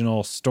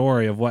original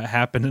story of what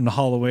happened in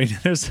Halloween.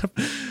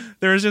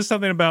 There was just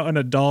something about an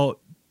adult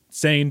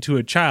saying to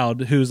a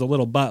child who's a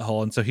little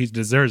butthole, and so he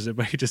deserves it,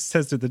 but he just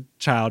says to the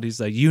child, he's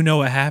like, you know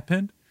what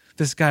happened?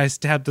 This guy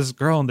stabbed this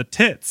girl in the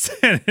tits.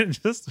 And it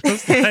just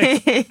was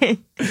like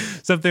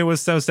something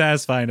was so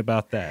satisfying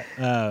about that.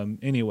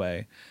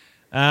 Anyway,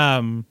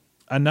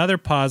 another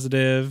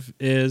positive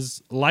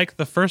is, like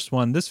the first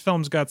one, this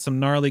film's got some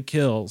gnarly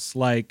kills.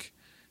 Like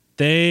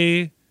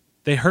they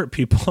hurt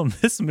people in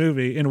this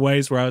movie in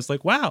ways where I was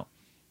like, wow,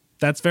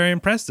 that's very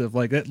impressive.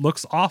 Like, it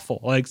looks awful.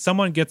 Like,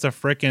 someone gets a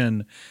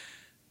frickin'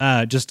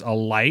 just a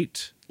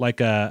light,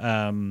 like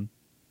a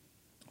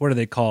what are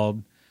they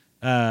called?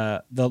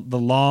 The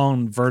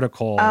long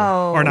vertical,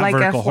 or not like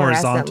vertical,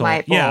 horizontal.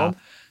 Light bulb. Yeah,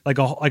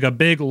 like a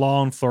big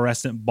long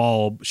fluorescent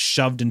bulb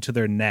shoved into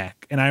their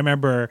neck. And I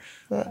remember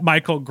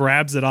Michael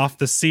grabs it off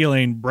the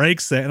ceiling,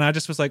 breaks it, and I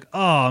just was like,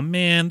 oh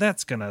man,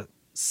 that's gonna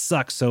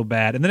suck so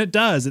bad. And then it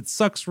does. It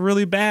sucks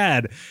really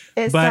bad.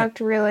 It sucked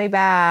really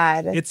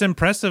bad. It's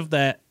impressive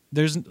that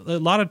there's a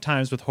lot of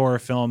times with horror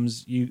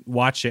films, you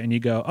watch it and you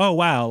go, oh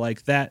wow,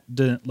 like that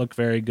didn't look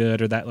very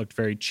good, or that looked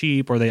very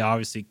cheap, or they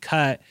obviously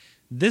cut.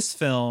 This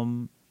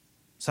film,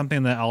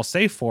 something that I'll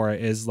say for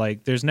it is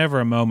like, there's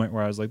never a moment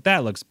where I was like,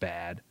 that looks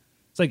bad.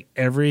 It's like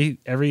every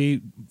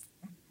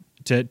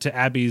to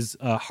Abby's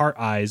heart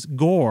eyes,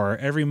 gore,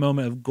 every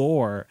moment of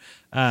gore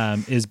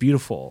is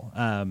beautiful.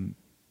 And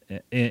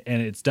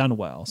it's done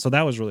well. So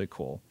that was really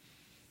cool.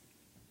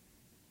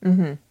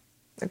 Mm-hmm.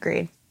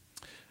 Agreed.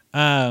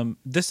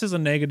 This is a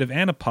negative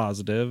and a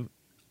positive,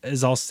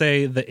 is I'll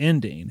say the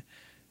ending.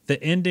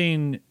 The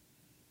ending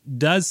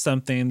does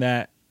something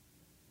that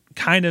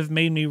kind of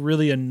made me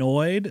really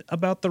annoyed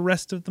about the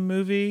rest of the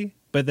movie,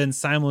 but then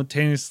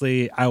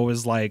simultaneously I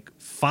was like,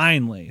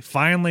 finally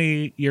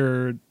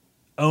you're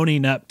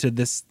owning up to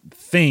this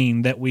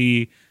thing that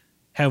we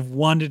have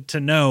wanted to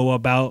know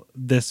about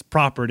this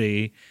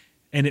property,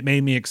 and it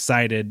made me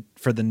excited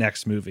for the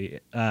next movie.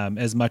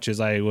 As much as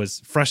I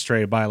was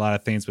frustrated by a lot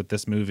of things with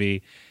this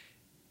movie,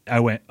 I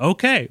went,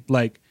 okay,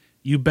 like,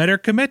 you better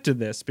commit to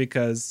this,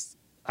 because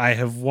I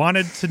have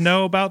wanted to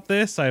know about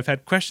this. I've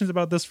had questions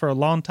about this for a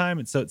long time.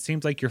 And so it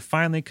seems like you're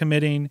finally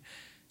committing.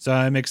 So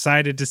I'm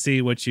excited to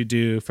see what you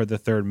do for the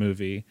third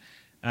movie.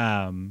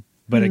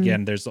 But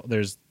again, there's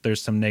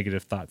some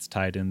negative thoughts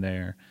tied in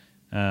there.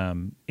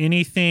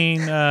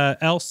 Anything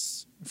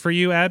else for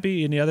you,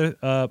 Abby? Any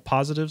other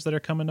positives that are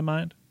coming to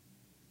mind?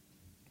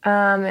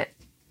 No,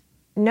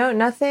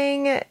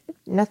 nothing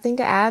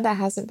to add that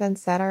hasn't been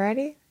said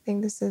already. I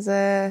think this is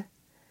a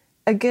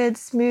good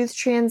smooth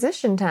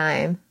transition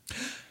time.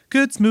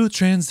 Good smooth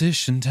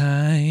transition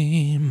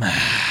time.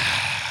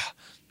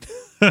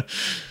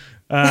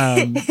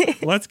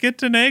 Let's get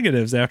to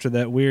negatives after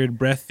that weird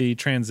breathy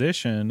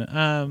transition.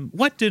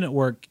 What didn't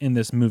work in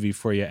this movie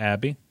for you,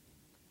 Abby?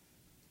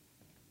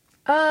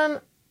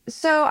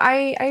 So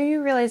I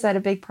realize that a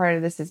big part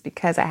of this is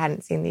because I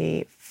hadn't seen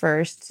the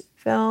first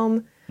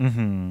film,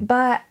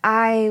 but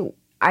I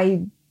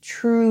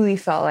truly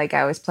felt like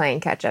I was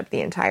playing catch up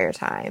the entire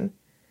time.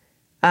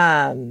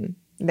 I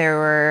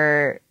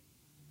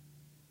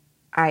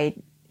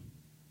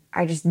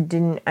just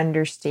didn't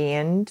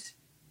understand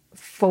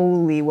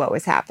fully what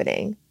was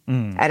happening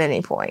at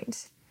any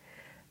point.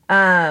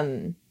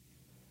 And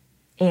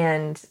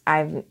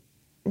I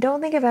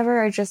don't think I've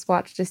ever just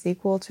watched a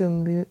sequel to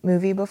a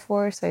movie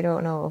before, so I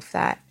don't know if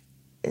that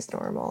is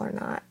normal or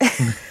not.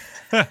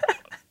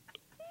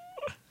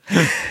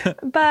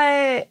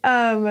 But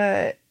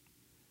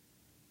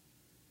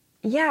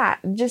yeah,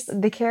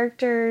 just the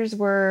characters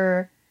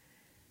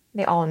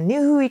they all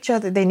knew each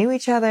other. They knew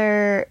each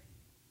other,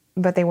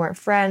 but they weren't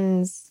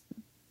friends.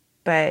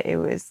 But it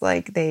was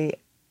like they're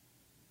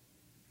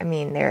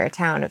a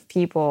town of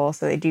people,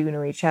 so they do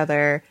know each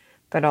other,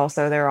 but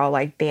also they're all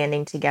like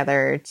banding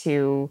together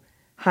to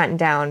hunt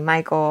down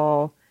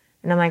Michael.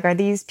 And I'm like, are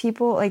these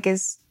people like,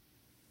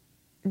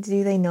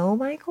 do they know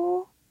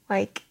Michael?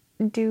 Like,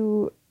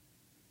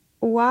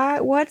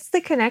 what's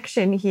the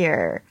connection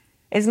here?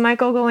 Is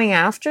Michael going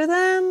after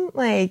them?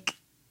 Like,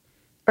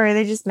 or are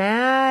they just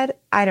mad?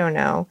 I don't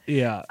know.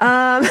 Yeah.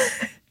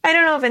 I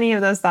don't know if any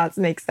of those thoughts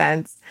make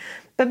sense.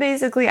 But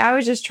basically, I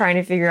was just trying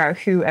to figure out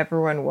who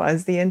everyone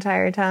was the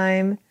entire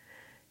time.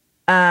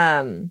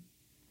 Let's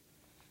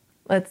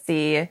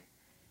see.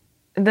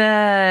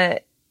 So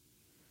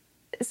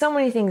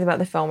many things about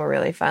the film are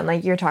really fun.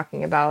 Like you're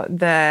talking about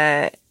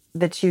the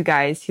two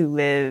guys who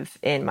live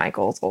in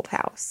Michael's old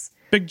house.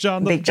 Big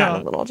John,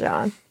 and Little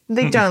John.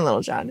 Big John and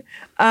Little John.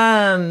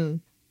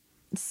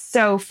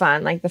 So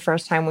fun. Like the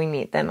first time we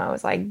meet them, I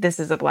was like, this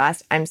is a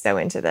blast. I'm so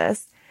into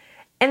this.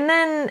 And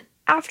then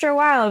after a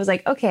while, I was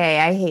like, okay,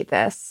 I hate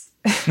this.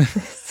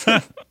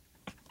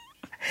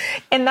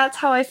 And that's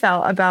how I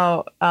felt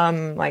about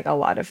like a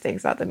lot of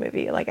things about the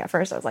movie. Like at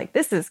first I was like,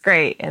 this is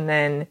great. And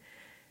then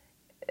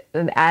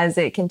as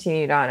it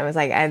continued on, I was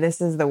like,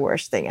 this is the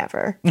worst thing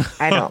ever.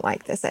 I don't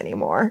like this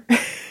anymore.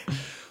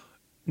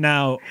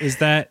 Now, is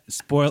that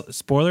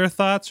spoiler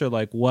thoughts or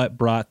like what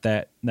brought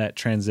that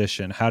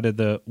transition?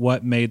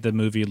 What made the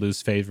movie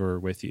lose favor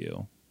with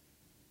you?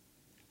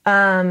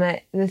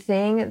 The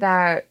thing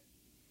that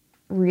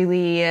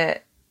really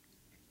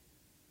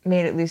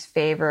made it lose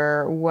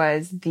favor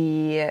was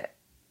the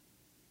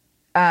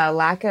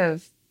lack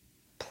of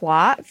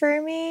plot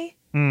for me.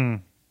 Yeah.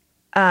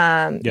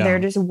 There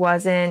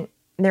wasn't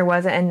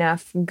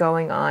enough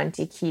going on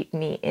to keep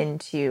me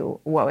into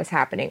what was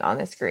happening on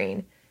the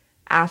screen.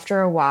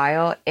 After a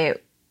while,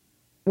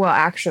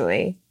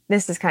 actually,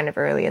 this is kind of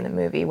early in the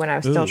movie when I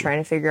was still trying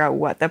to figure out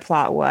what the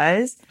plot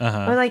was.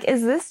 I was like,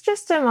 is this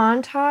just a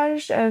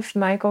montage of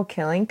Michael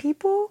killing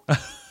people?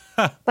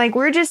 Like,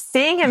 we're just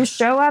seeing him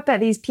show up at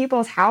these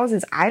people's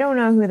houses. I don't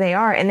know who they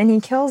are. And then he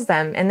kills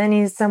them. And then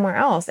he's somewhere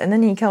else. And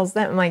then he kills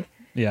them. I'm like,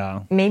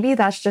 yeah, maybe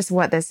that's just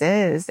what this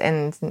is.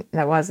 And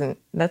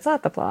that's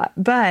not the plot.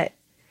 But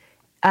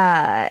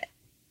I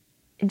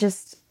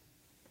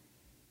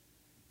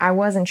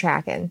wasn't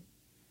tracking.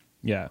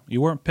 Yeah, you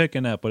weren't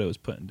picking up what it was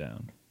putting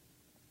down.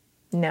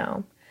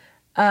 No.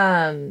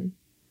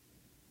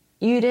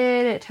 You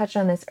did touch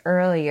on this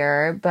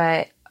earlier,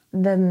 but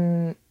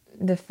the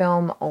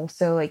film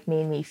also like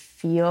made me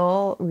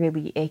feel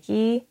really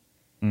icky.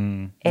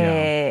 And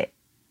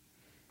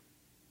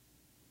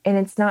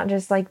it's not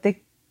just like the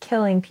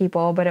killing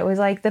people, but it was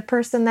like the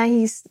person that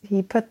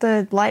he put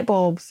the light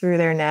bulbs through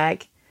their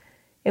neck.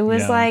 It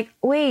was like,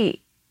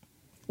 wait,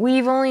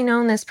 we've only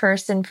known this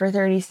person for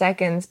 30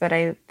 seconds, but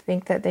I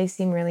think that they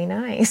seem really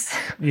nice.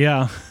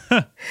 Yeah.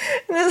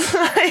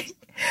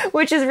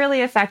 Which is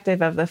really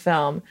effective of the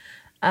film.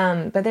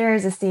 But there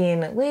is a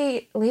scene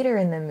later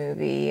in the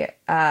movie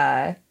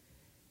where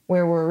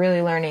we're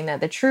really learning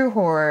that the true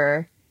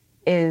horror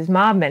is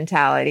mob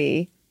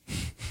mentality.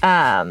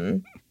 Yeah.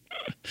 And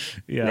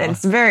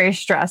it's very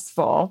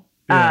stressful.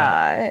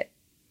 Yeah.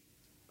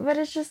 But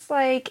it's just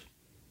like,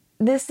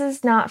 this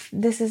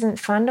isn't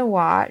fun to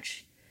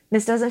watch.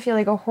 This doesn't feel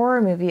like a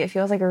horror movie. It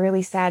feels like a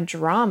really sad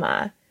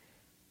drama.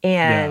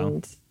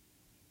 And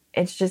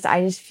it's just,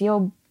 I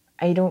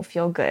don't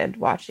feel good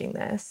watching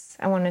this.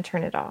 I want to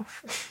turn it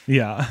off.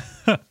 Yeah.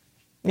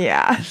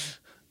 Yeah.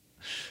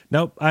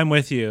 Nope, I'm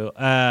with you.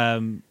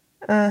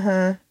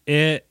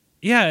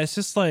 It's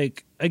just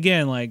like,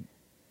 again, like,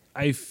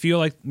 I feel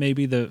like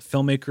maybe the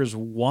filmmakers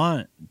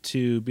want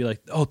to be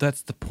like, oh,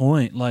 that's the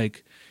point.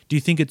 Like, do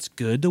you think it's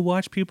good to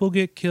watch people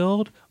get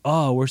killed?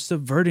 Oh, we're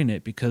subverting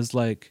it because,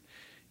 like,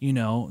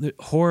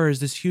 horror is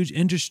this huge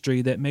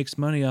industry that makes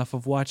money off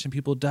of watching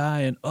people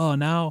die. And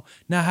now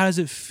how does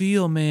it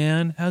feel,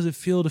 man? How does it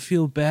feel to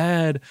feel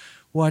bad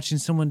watching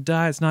someone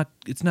die? It's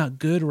not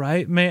good,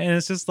 right, man? And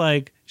it's just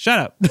like, shut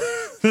up.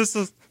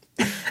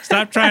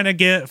 Stop trying to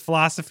get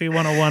philosophy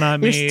 101 on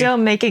me. You're still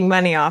making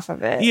money off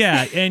of it.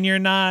 Yeah, and you're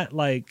not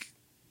like,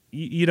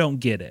 you don't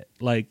get it.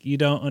 Like, you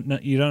don't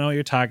know what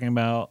you're talking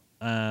about.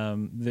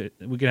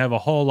 We could have a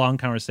whole long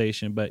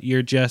conversation, but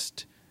you're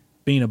just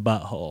being a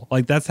butthole.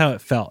 Like, that's how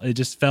it felt. It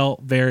just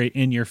felt very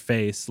in your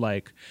face.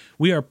 Like,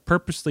 we are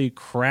purposely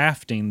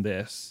crafting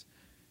this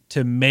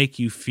to make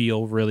you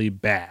feel really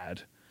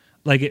bad.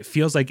 Like, it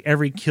feels like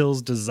every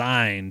kill's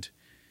designed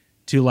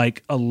to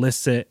like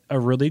elicit a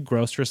really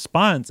gross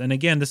response. And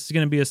again, this is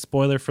going to be a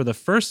spoiler for the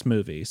first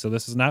movie. So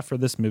this is not for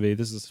this movie.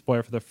 This is a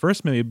spoiler for the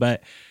first movie.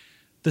 But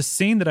the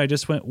scene that I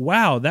just went,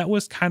 wow, that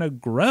was kind of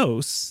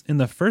gross in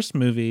the first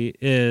movie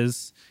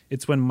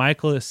it's when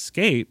Michael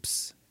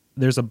escapes.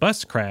 There's a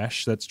bus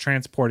crash that's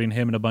transporting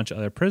him and a bunch of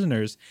other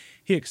prisoners.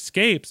 He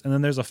escapes, and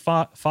then there's a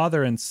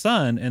father and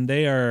son, and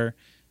they are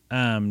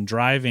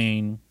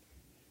driving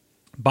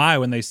by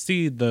when they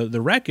see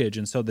the wreckage.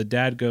 And so the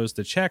dad goes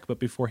to check, but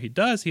before he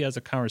does, he has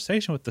a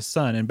conversation with the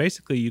son. And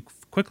basically you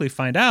quickly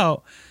find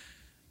out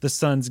the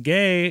son's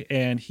gay,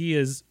 and he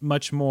is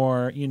much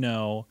more,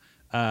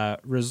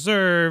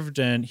 reserved,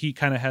 and he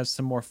kind of has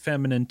some more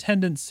feminine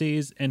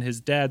tendencies, and his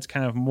dad's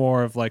kind of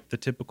more of like the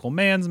typical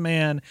man's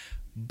man,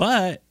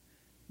 but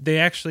they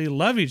actually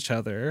love each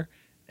other.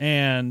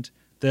 And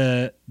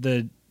the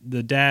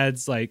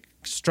dad's like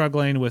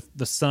struggling with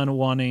the son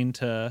wanting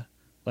to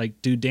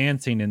like do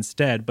dancing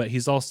instead, but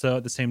he's also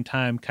at the same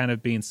time kind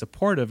of being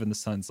supportive, and the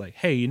son's like,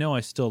 hey, I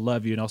still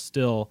love you,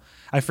 and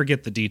I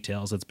forget the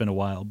details, it's been a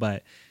while,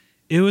 but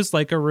it was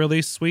like a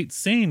really sweet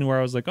scene where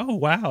I was like, oh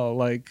wow,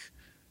 like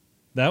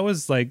that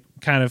was like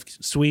kind of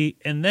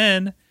sweet. And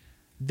then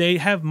they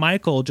have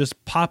Michael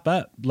just pop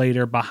up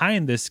later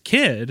behind this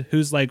kid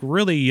who's like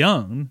really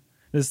young,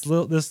 this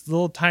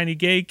little tiny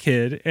gay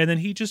kid, and then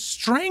he just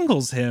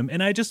strangles him,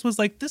 and I just was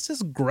like, this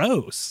is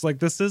gross. Like,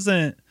 this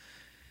isn't.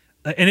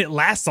 And it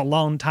lasts a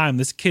long time.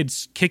 This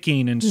kid's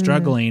kicking and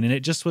struggling, and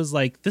it just was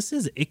like, this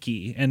is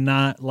icky and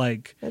not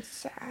like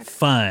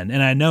fun.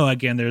 And I know,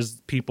 again, there's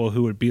people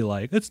who would be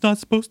like, it's not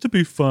supposed to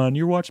be fun.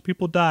 You're watching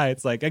people die.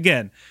 It's like,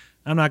 again,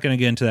 I'm not going to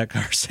get into that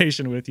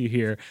conversation with you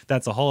here.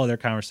 That's a whole other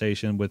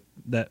conversation with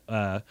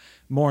that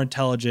more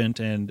intelligent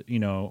and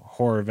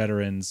horror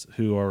veterans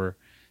who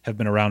have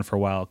been around for a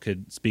while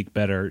could speak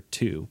better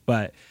too.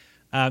 But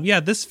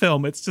this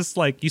film, it's just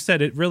like you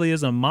said, it really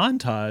is a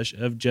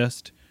montage of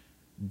just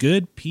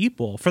good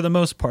people for the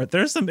most part.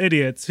 There's some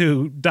idiots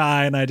who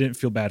die and I didn't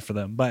feel bad for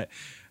them, but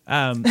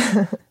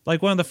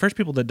like one of the first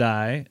people to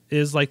die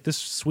is like this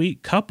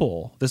sweet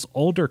couple, this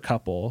older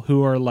couple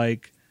who are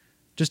like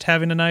just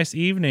having a nice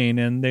evening,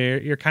 and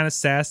you're kind of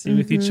sassy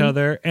with each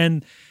other.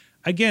 And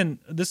again,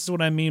 this is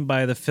what I mean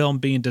by the film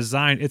being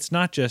designed. It's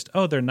not just,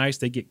 oh, they're nice,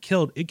 they get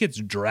killed. It gets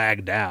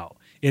dragged out.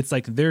 It's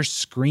like they're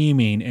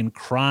screaming and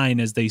crying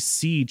as they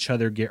see each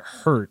other get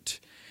hurt.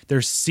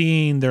 They're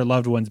seeing their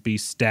loved ones be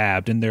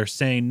stabbed, and they're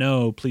saying,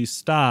 no, please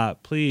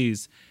stop,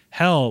 please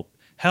help,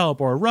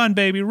 or run,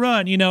 baby,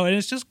 run, and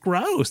it's just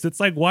gross. It's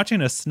like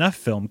watching a snuff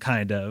film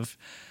kind of.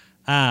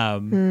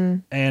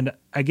 And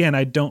again,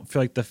 I don't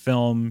feel like the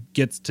film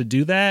gets to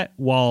do that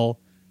while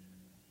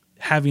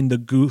having the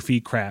goofy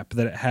crap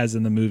that it has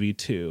in the movie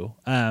too.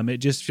 It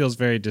just feels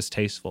very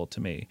distasteful to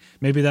me.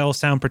 Maybe that will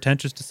sound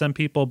pretentious to some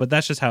people, but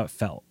that's just how it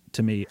felt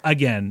to me,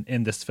 again,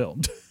 in this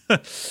film.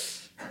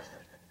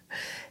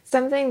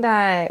 Something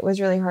that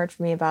was really hard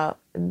for me about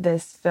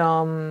this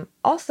film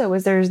also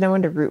was there's no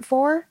one to root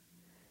for.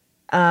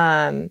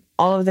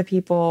 All of the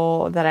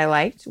people that I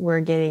liked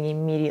were getting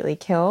immediately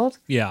killed.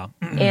 Yeah.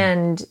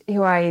 And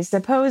who I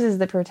suppose is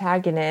the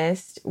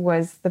protagonist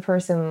was the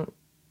person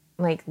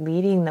like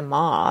leading the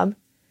mob.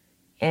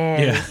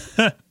 And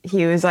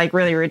he was like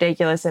really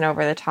ridiculous and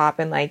over the top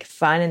and like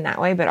fun in that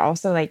way, but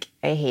also like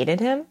I hated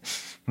him.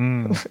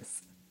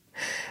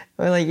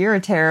 Or like, you're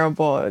a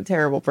terrible,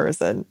 terrible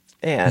person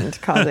and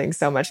causing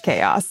so much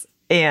chaos.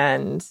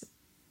 And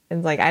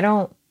it's like, I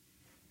don't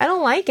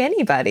like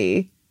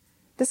anybody.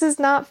 This is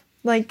not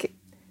like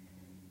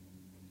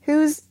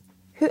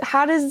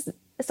how does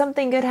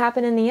something good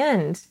happen in the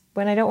end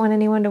when I don't want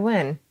anyone to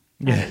win?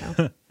 I don't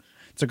know.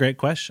 It's a great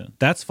question.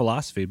 That's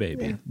philosophy,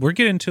 baby. Yeah. We're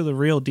getting to the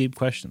real deep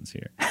questions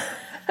here.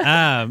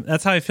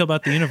 That's how I feel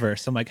about the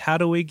universe. I'm like, how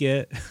do we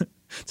get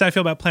that's how I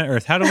feel about planet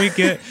Earth. How do we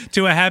get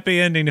to a happy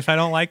ending if I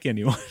don't like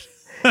anyone?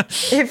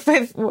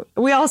 if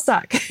we all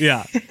suck.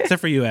 Yeah. Except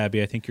for you,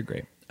 Abby. I think you're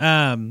great.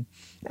 No.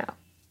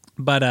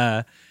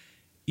 But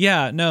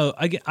yeah, no,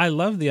 I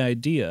love the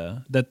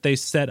idea that they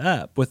set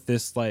up with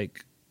this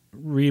like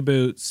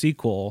reboot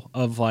sequel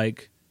of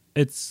like,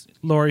 it's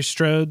Laurie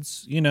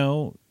Strode's,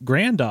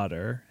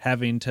 granddaughter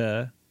having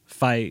to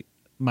fight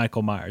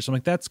Michael Myers. I'm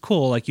like, that's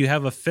cool. Like, you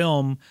have a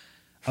film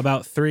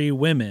about three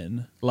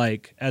women,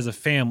 like, as a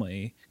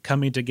family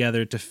coming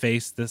together to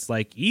face this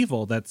like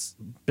evil that's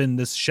been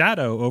this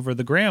shadow over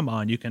the grandma.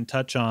 And you can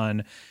touch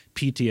on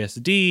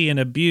PTSD and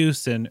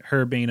abuse and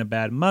her being a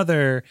bad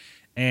mother.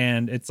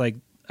 And it's like,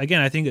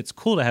 again, I think it's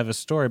cool to have a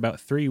story about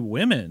three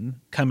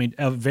women coming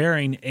of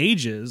varying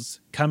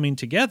ages coming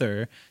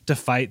together to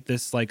fight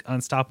this like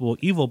unstoppable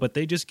evil, but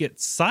they just get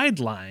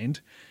sidelined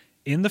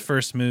in the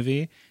first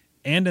movie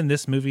and in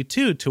this movie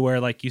too, to where,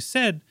 like you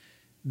said,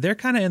 they're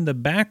kind of in the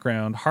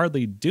background,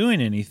 hardly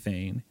doing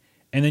anything.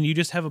 And then you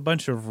just have a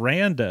bunch of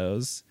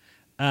randos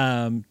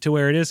to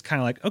where it is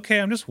kind of like, okay,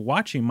 I'm just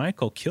watching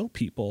Michael kill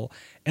people.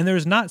 And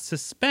there's not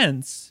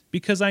suspense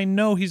because I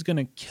know he's going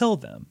to kill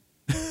them.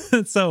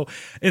 So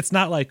it's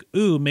not like,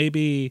 ooh,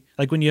 maybe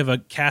like when you have a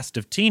cast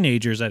of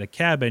teenagers at a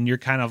cabin, you're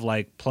kind of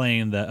like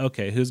playing the,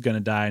 okay, who's going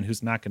to die and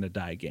who's not going to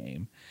die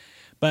game.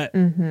 But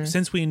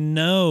since we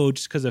know,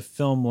 just because of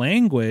film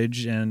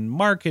language and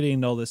marketing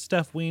and all this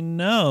stuff, we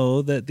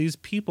know that these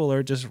people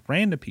are just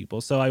random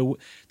people. So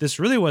this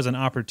really was an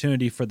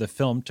opportunity for the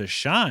film to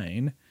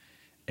shine.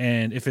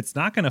 And if it's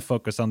not going to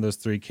focus on those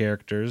three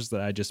characters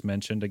that I just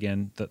mentioned,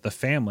 again, the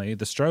family,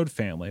 the Strode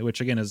family, which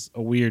again is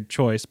a weird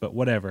choice, but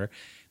whatever.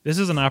 This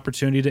is an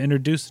opportunity to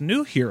introduce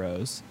new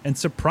heroes and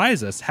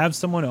surprise us, have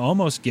someone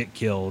almost get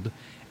killed,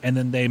 and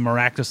then they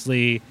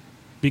miraculously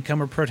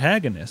become a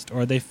protagonist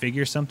or they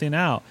figure something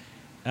out.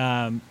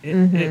 But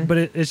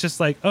it's just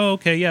like, oh,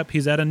 okay, yep,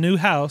 he's at a new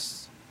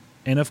house.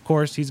 And of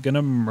course, he's going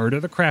to murder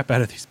the crap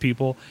out of these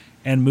people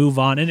and move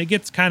on. And it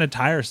gets kind of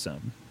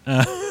tiresome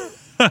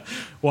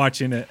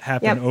watching it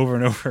happen over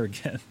and over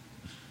again.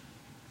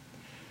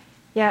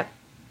 Yep.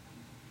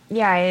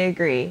 Yeah, I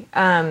agree.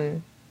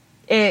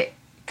 It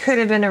could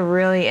have been a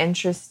really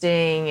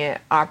interesting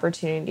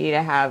opportunity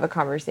to have a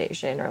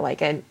conversation or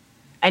like a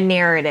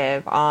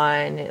narrative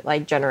on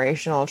like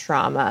generational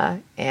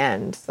trauma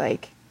and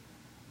like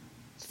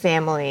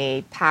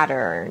family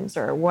patterns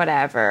or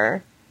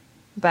whatever.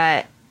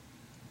 But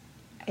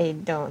I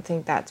don't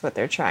think that's what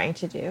they're trying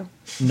to do.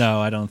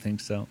 No, I don't think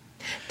so.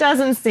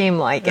 Doesn't seem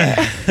like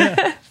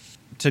it.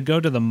 To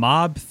go to the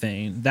mob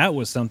thing, that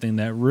was something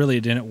that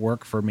really didn't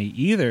work for me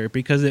either,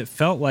 because it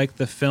felt like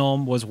the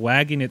film was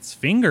wagging its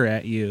finger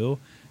at you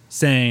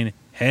saying,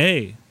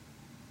 hey,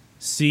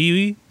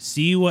 see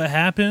what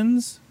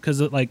happens?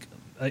 Because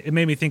it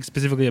made me think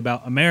specifically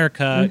about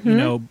America, you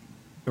know,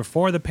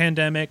 before the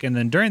pandemic and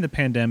then during the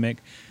pandemic.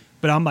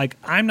 But I'm like,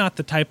 I'm not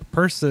the type of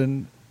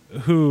person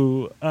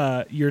who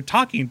you're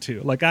talking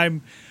to.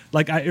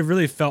 It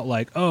really felt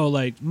like, oh,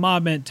 like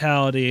mob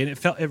mentality. And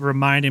it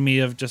reminded me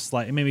of just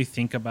like, it made me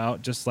think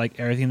about just like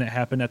everything that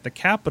happened at the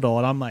Capitol.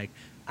 And I'm like,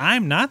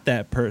 I'm not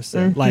that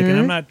person. Like, and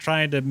I'm not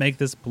trying to make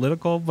this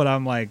political, but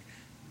I'm like,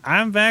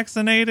 I'm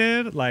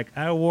vaccinated. Like,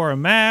 I wore a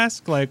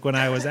mask, like when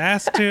I was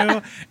asked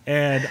to,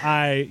 and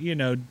I,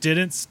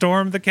 didn't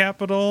storm the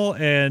Capitol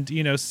and,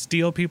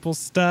 steal people's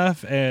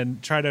stuff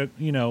and try to,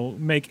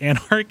 make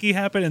anarchy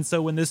happen. And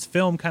so when this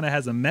film kind of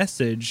has a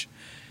message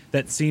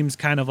that seems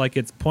kind of like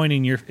it's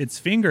pointing its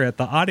finger at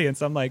the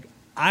audience, I'm like,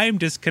 I'm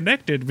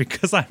disconnected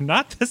because I'm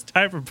not this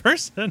type of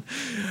person.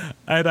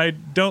 And I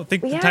don't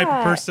think the type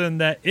of person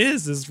that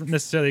is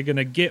necessarily going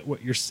to get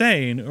what you're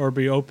saying or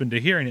be open to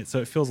hearing it. So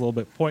it feels a little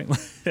bit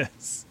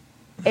pointless.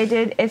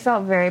 It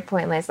felt very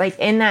pointless. Like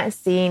in that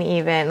scene,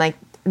 even like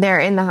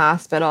they're in the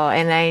hospital,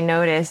 and I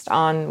noticed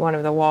on one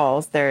of the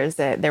walls, there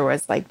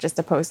was like just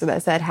a poster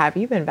that said, have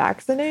you been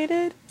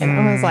vaccinated? And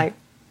I was like,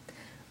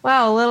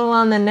 wow, a little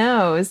on the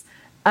nose.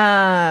 But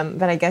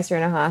I guess you're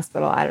in a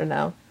hospital. I don't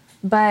know.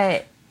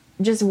 But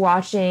just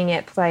watching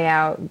it play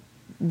out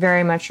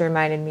very much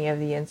reminded me of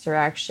the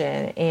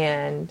insurrection.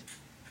 And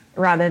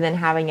rather than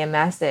having a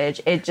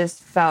message, it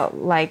just felt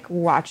like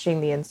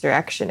watching the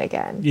insurrection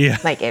again. Yeah.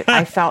 Like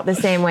I felt the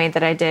same way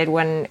that I did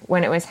when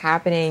it was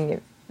happening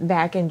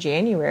back in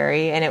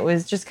January. And it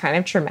was just kind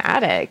of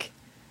traumatic.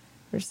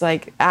 Just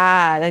like,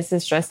 this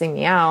is stressing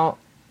me out.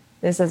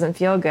 This doesn't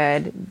feel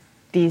good.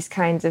 These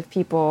kinds of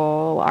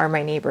people are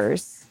my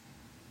neighbors.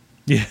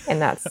 Yeah. And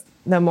that's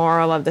the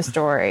moral of the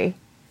story.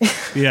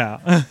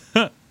 Yeah.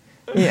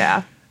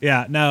 Yeah.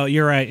 Yeah. No,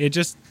 you're right.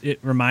 It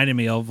reminded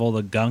me of all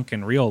the gunk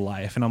in real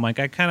life. And I'm like,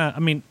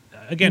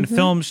 again,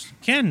 films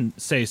can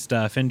say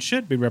stuff and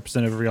should be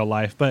representative of real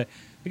life. But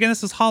again,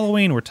 this is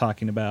Halloween we're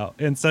talking about.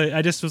 And so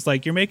I just was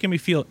like, you're making me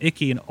feel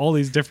icky in all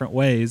these different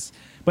ways.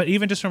 But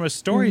even just from a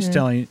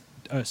storytelling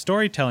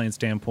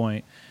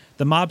standpoint,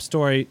 the mob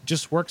story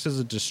just works as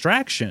a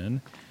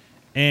distraction.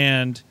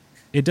 And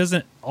it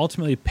doesn't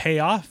ultimately pay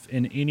off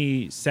in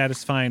any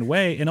satisfying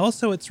way. And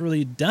also it's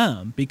really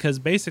dumb because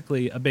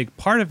basically a big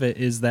part of it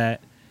is that,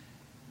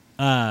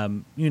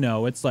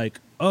 it's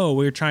like, oh,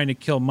 we're trying to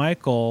kill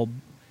Michael.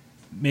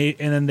 And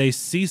then they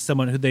see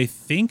someone who they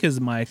think is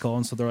Michael.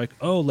 And so they're like,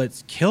 oh,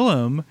 let's kill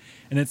him.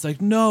 And it's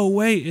like, no,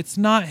 wait, it's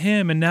not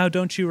him. And now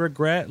don't you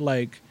regret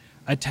like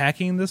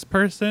attacking this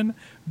person?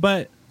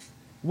 But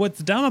what's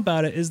dumb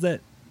about it is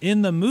that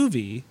in the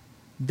movie,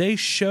 they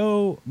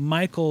show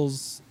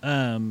Michael's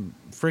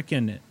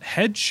freaking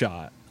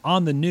headshot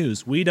on the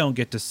news. We don't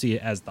get to see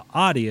it as the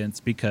audience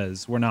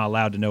because we're not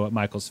allowed to know what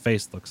Michael's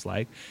face looks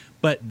like.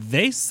 But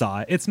they saw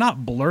it. It's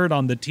not blurred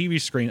on the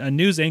TV screen. A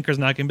news anchor's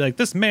not going to be like,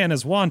 this man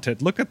is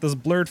wanted. Look at this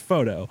blurred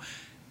photo.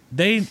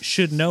 they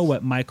should know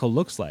what Michael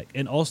looks like.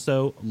 And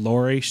also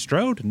Laurie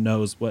Strode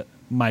knows what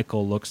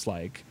Michael looks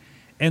like.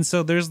 And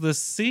so there's this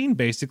scene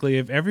basically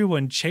of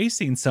everyone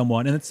chasing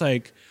someone, and it's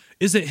like,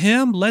 is it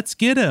him? Let's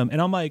get him.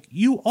 And I'm like,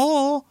 you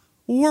all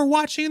were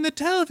watching the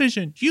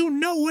television. You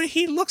know what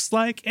he looks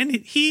like. And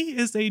he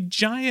is a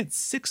giant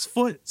 6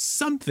 foot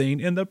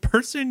something. And the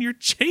person you're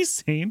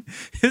chasing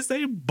is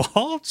a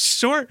bald,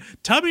 short,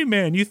 tubby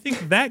man. You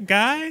think that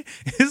guy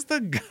is the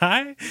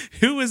guy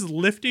who is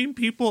lifting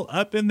people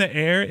up in the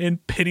air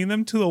and pinning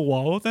them to the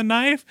wall with a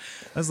knife?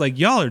 I was like,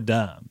 y'all are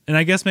dumb. And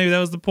I guess maybe that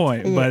was the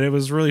point, but it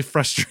was really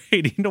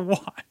frustrating to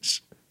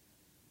watch.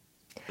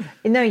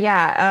 No,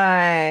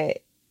 yeah.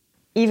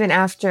 Even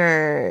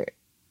after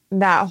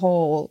that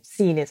whole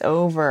scene is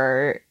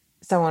over,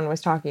 someone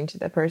was talking to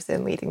the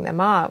person leading them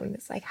up, and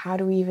it's like, how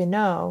do we even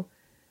know?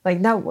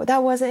 Like, that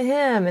wasn't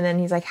him. And then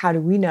he's like, how do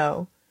we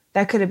know?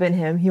 That could have been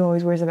him. He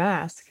always wears a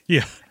mask.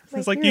 Yeah.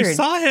 It's like, you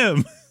saw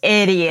him.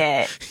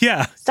 Idiot.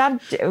 Yeah.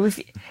 Stop.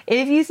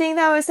 If you think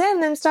that was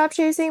him, then stop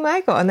chasing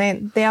Michael.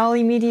 And they all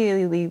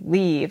immediately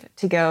leave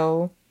to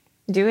go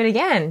do it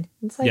again.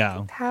 It's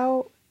like,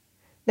 how?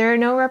 There are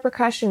no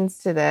repercussions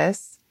to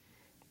this.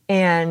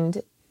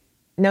 And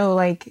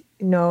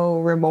no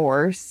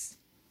remorse.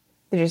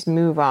 They just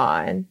move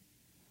on.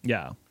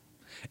 Yeah.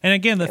 And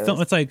again, the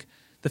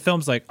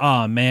film's like,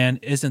 oh man,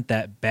 isn't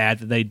that bad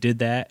that they did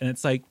that? And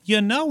it's like,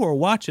 we're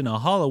watching a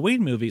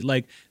Halloween movie.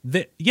 Like,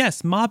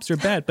 yes, mobs are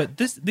bad, but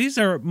these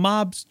are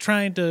mobs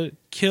trying to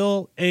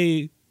kill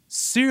a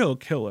serial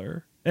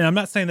killer. And I'm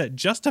not saying that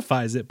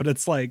justifies it, but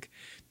it's like,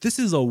 this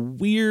is a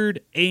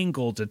weird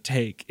angle to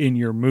take in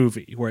your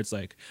movie where it's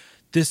like,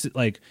 this is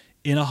like,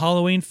 in a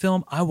Halloween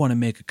film, I want to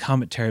make a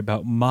commentary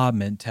about mob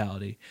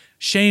mentality.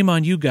 Shame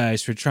on you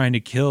guys for trying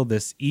to kill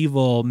this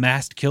evil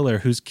masked killer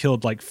who's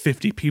killed like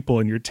 50 people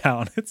in your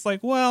town. It's like,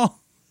 well,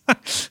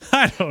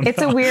 I don't know.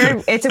 It's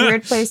a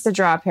weird place to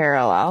draw a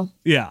parallel.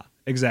 Yeah,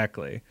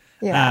 exactly.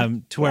 Yeah.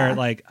 To where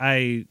like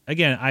I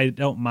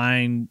don't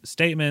mind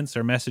statements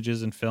or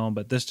messages in film,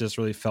 but this just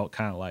really felt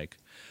kind of like,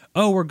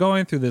 oh, we're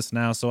going through this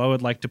now, so I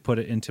would like to put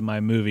it into my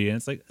movie. And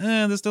it's like,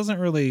 this doesn't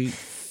really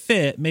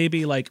fit.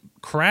 Maybe like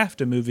craft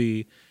a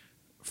movie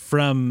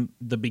from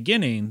the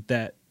beginning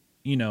that,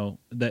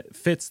 that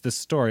fits the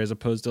story, as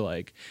opposed to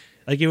like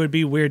it would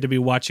be weird to be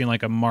watching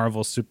like a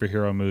Marvel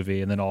superhero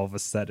movie and then all of a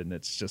sudden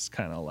it's just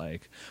kind of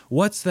like,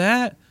 what's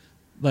that?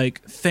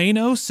 Like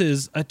Thanos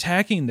is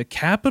attacking the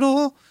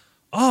Capitol?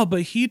 Oh,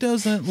 but he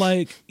doesn't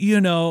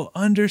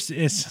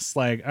understand. It's just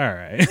like, all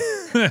right,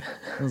 this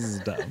is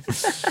dumb.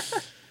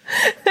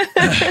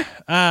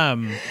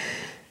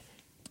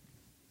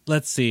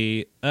 Let's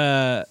see.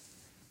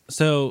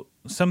 So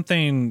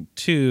something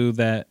too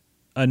that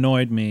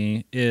annoyed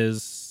me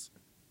is,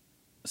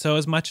 so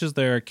as much as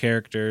there are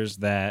characters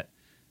that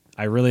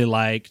I really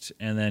liked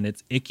and then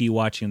it's icky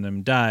watching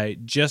them die,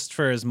 just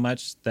for as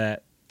much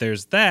that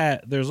there's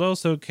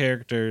also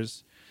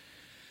characters,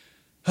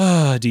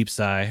 deep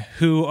sigh,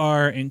 who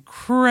are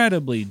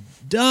incredibly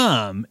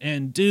dumb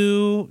and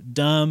do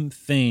dumb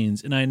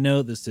things. And I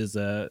know this is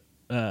a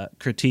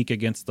critique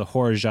against the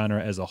horror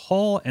genre as a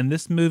whole, and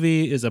this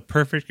movie is a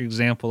perfect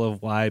example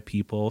of why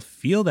people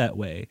feel that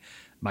way,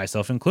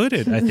 myself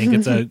included. I think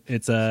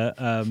it's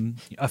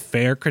a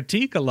fair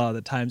critique a lot of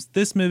the times.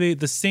 This movie,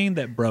 the scene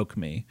that broke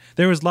me,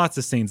 there was lots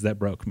of scenes that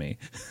broke me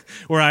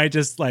where I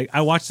just I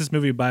watched this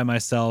movie by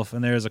myself,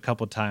 and there was a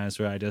couple times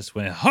where I just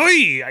went hoi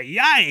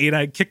yay, and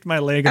I kicked my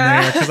leg in the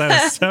air because I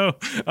was so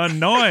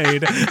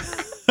annoyed.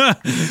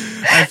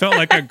 I felt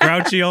like a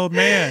grouchy old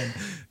man.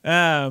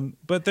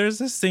 But there's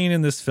this scene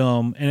in this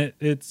film, and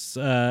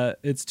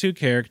it's two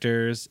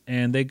characters,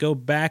 and they go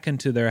back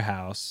into their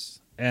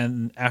house,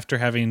 and after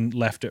having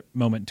left it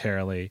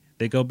momentarily,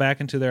 they go back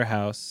into their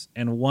house,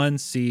 and one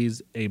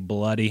sees a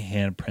bloody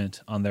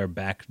handprint on their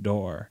back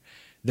door.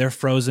 They're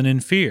frozen in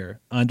fear.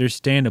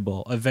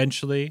 Understandable.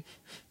 Eventually,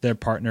 their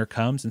partner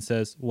comes and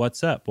says,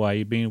 "What's up? Why are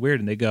you being weird?"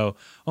 And they go,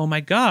 "Oh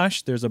my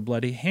gosh, there's a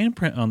bloody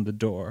handprint on the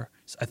door.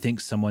 I think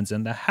someone's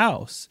in the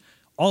house."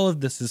 All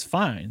of this is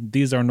fine.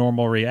 These are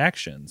normal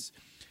reactions.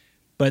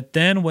 But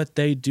then what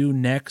they do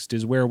next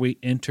is where we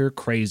enter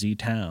crazy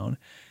town.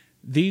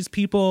 These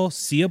people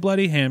see a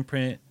bloody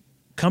handprint,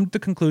 come to the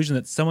conclusion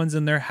that someone's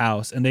in their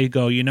house, and they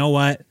go, you know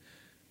what?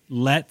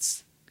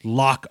 Let's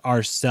lock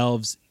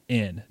ourselves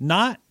in.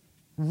 Not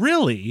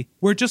really.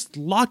 We're just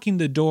locking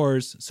the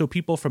doors so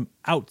people from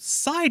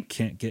outside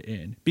can't get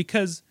in.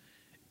 Because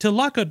to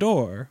lock a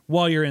door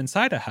while you're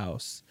inside a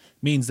house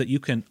means that you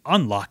can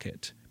unlock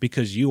it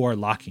because you are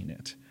locking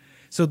it.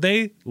 So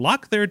they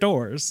lock their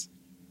doors,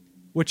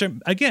 which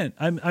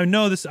I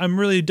know this, I'm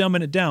really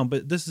dumbing it down,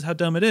 but this is how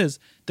dumb it is.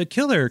 The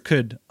killer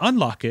could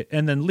unlock it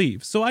and then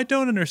leave. So I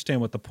don't understand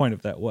what the point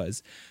of that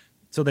was.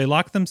 So they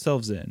lock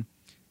themselves in,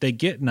 they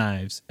get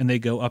knives, and they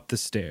go up the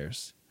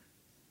stairs.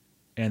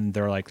 And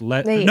they're like,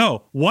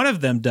 no, one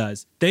of them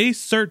does. They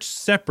search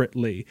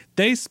separately.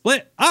 They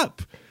split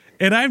up.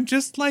 And I'm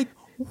just like,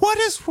 what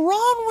is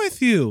wrong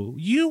with you?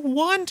 You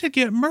want to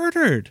get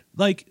murdered.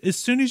 Like, as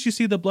soon as you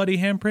see the bloody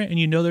handprint and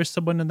you know there's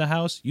someone in the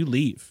house, you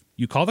leave.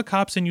 You call the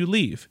cops and you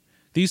leave.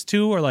 These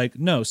two are like,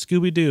 no,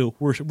 Scooby-Doo,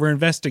 we're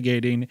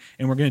investigating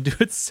and we're going to do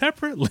it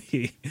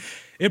separately.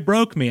 It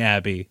broke me,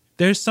 Abby.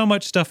 There's so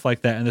much stuff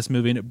like that in this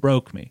movie and it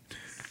broke me.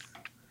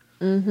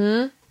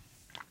 I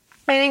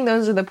think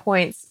those are the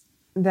points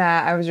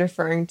that I was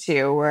referring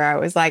to where I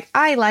was like,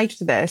 I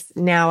liked this.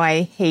 Now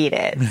I hate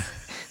it.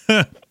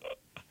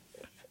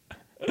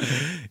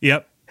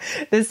 Yep.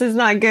 This is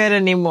not good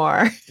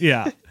anymore.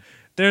 Yeah.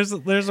 There's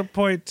a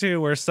point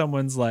too where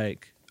someone's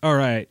like, all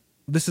right,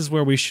 this is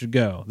where we should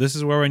go. This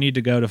is where we need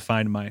to go to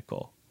find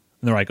Michael.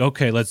 And they're like,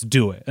 okay, let's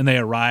do it. And they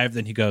arrive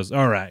and he goes,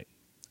 all right,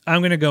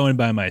 I'm going to go in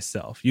by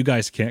myself. You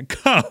guys can't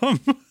come.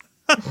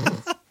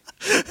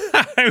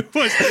 That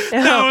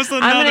was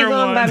another I'm going to go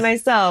one. in by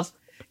myself.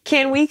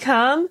 Can we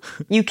come?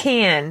 You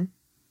can,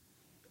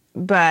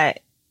 but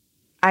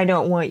I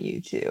don't want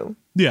you to.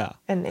 Yeah.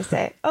 And they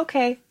say,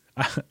 okay.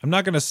 I'm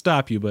not going to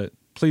stop you, but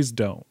please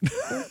don't.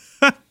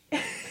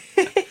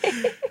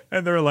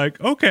 And they're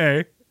like,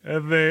 okay.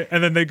 And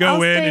then they go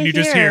I'll in stay and you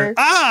just hear, here.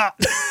 ah!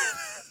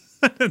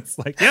 It's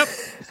like, yep,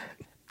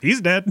 he's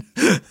dead.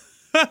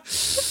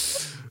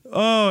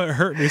 Oh, it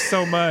hurt me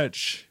so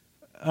much.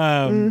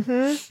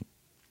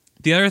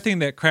 The other thing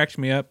that cracked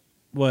me up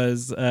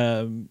was,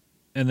 and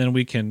then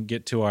we can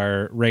get to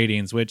our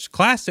ratings, which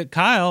classic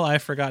Kyle, I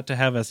forgot to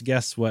have us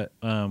guess what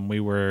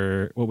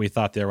we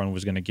thought the other one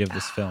was going to give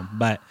this film,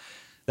 but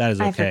that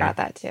is okay. I forgot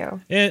that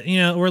too.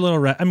 We're a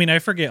little, I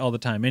forget all the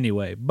time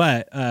anyway,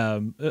 but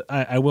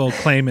I will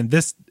claim in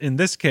this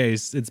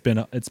case, it's been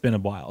a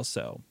while.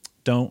 So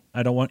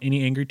I don't want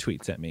any angry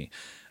tweets at me.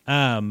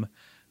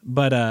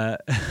 But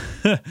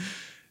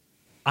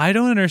I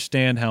don't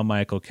understand how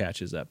Michael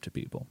catches up to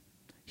people.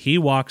 He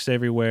walks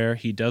everywhere.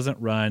 He doesn't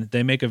run.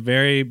 They make a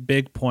very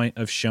big point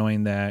of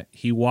showing that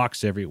he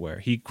walks everywhere.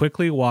 He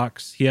quickly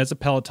walks. He has a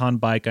Peloton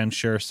bike, I'm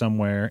sure,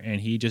 somewhere,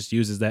 and he just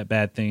uses that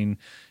bad thing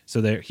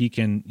so that he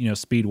can,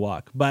 speed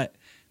walk. But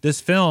this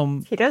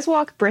film... He does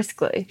walk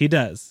briskly. He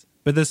does.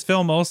 But this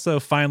film also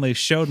finally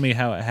showed me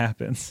how it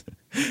happens.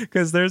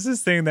 Because there's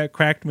this thing that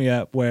cracked me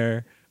up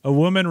where a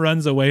woman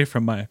runs away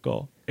from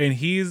Michael and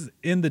he's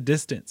in the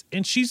distance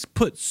and she's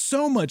put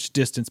so much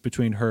distance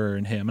between her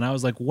and him. And I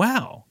was like,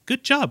 wow,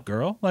 good job,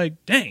 girl.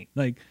 Like, dang,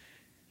 like,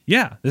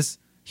 yeah,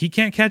 he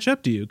can't catch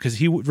up to you because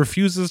he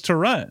refuses to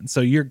run. So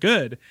you're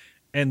good.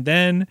 And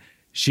then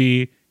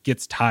she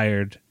gets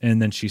tired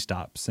and then she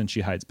stops and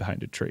she hides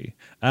behind a tree.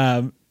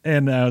 And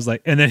I was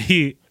like, and then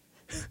he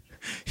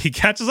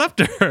catches up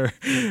to her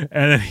and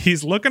then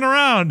he's looking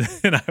around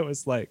and I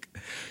was like,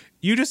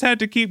 you just had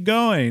to keep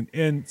going.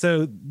 And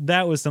so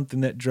that was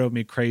something that drove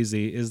me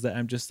crazy, is that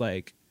I'm just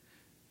like,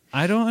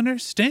 I don't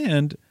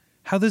understand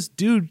how this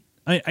dude,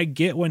 I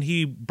get when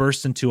he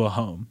bursts into a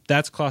home.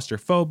 That's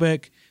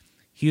claustrophobic.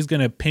 He's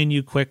going to pin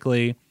you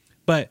quickly.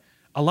 But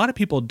a lot of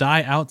people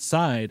die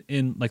outside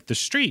in like the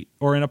street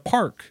or in a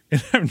park.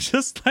 And I'm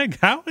just like,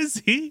 how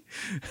is he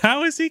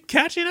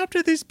catching up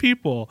to these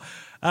people?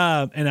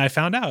 And I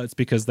found out it's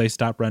because they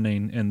stop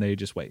running and they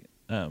just wait.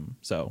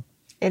 So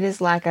it is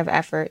lack of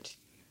effort.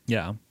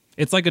 Yeah,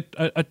 it's like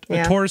a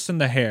tortoise and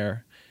the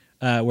hare,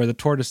 where the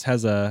tortoise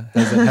has a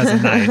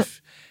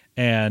knife,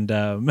 and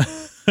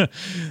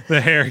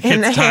the hare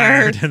gets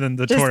tired, and then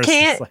the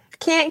tortoise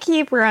can't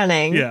keep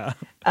running. Yeah.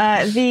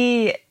 I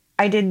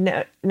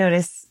did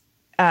notice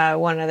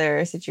one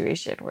other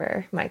situation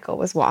where Michael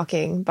was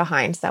walking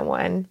behind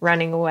someone,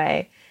 running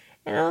away,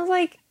 and I was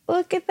like,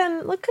 look at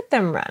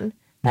them run.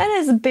 That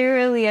is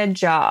barely a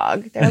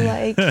jog.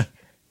 They're like,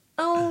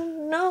 oh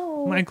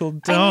no, Michael,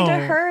 don't. I need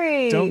to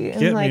hurry. Don't get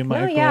me,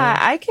 Michael. No, yeah,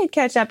 I could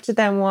catch up to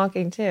them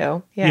walking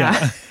too.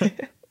 Yeah.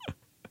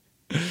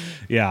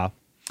 Yeah.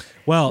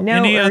 Well,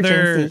 no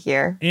urgency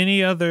here.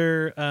 Any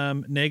other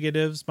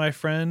negatives, my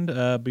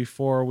friend,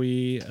 before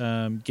we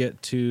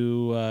get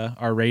to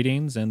our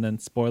ratings and then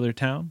Spoiler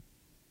Town?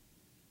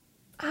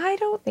 I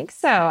don't think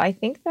so. I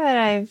think that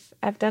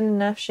I've done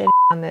enough shit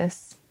on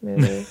this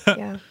movie.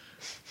 Yeah.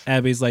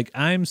 Abby's like,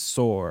 I'm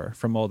sore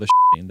from all the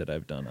shitting that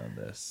I've done on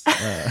this.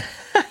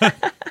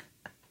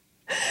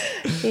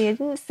 She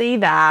didn't see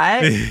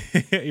that.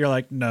 You're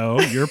like, no,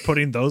 you're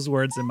putting those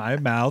words in my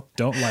mouth.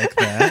 Don't like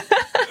that.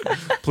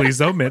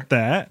 Please omit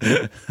that.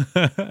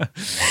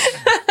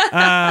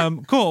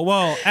 Cool.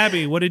 Well,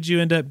 Abby, what did you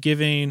end up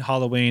giving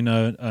Halloween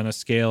on a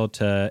scale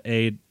to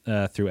A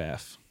through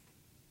F?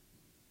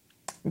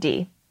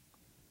 D.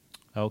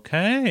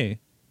 Okay.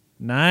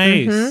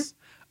 Nice. Mm-hmm.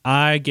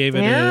 I gave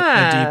it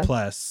a D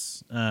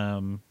plus.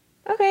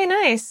 Okay,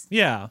 nice.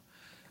 Yeah.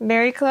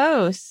 Very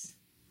close.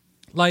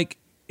 Like,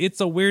 it's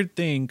a weird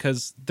thing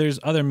because there's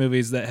other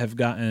movies that have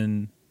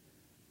gotten,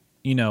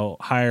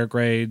 higher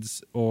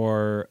grades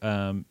or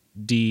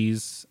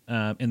Ds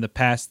in the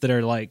past that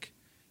are like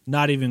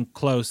not even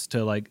close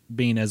to like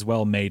being as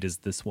well made as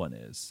this one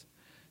is.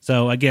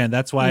 So again,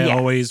 that's why I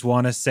always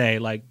want to say,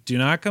 like, do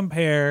not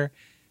compare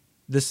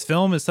this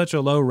film is such a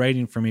low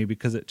rating for me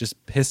because it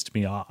just pissed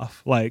me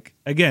off. Like,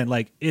 again,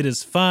 like it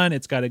is fun.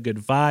 It's got a good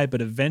vibe,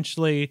 but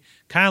eventually,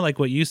 kind of like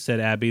what you said,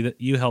 Abby, that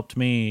you helped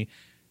me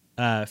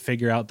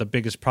figure out the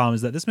biggest problem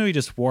is that this movie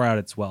just wore out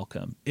its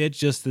welcome. It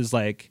just is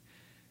like,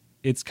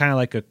 it's kind of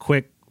like a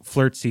quick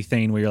flirtsy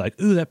thing where you're like,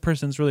 ooh, that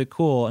person's really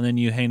cool. And then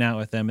you hang out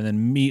with them and then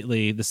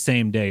immediately the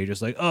same day, you're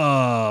just like,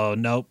 oh,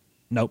 nope.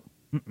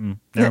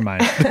 Never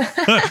mind.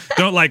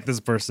 Don't like this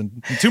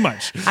person too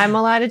much. I'm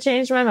allowed to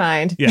change my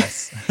mind.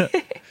 Yes.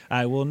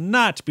 I will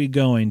not be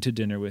going to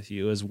dinner with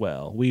you as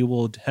well. We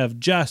will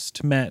have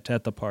just met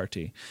at the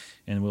party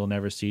and we'll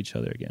never see each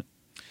other again.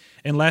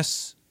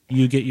 Unless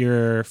you get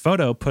your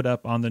photo put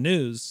up on the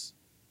news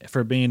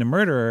for being a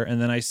murderer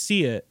and then I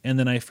see it and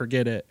then I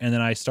forget it and then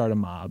I start a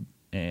mob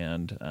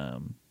and,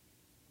 And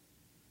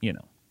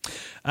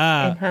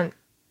hunt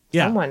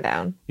someone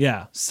down.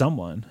 Yeah,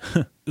 someone.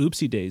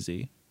 Oopsie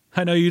daisy.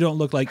 I know you don't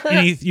look like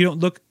you don't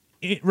look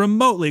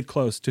remotely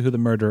close to who the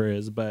murderer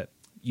is, but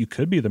you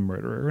could be the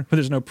murderer. But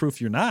there's no proof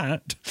you're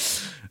not.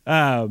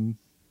 There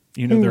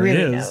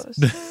really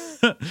is.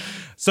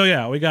 So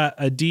yeah, we got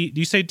a D. Do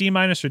you say D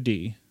minus or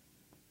D?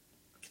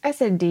 I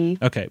said D.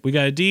 Okay, we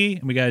got a D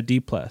and we got a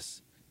D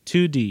plus.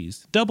 2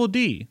 Ds. Double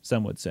D,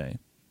 some would say.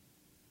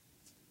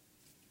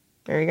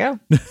 There you go.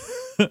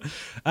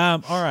 All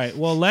right.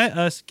 Well, let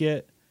us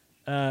get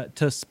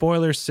to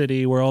Spoiler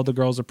City, where all the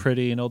girls are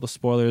pretty and all the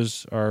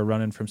spoilers are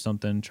running from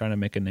something, trying to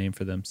make a name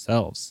for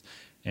themselves.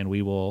 And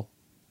we'll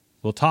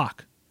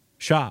talk,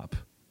 shop,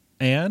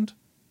 and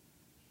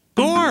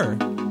gore.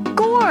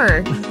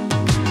 Gore.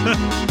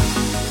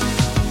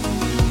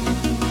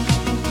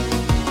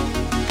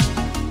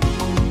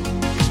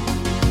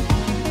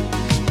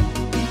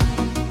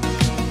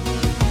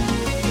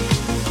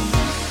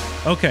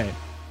 Okay.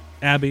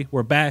 Abby,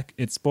 we're back.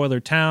 It's Spoiler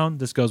Town.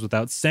 This goes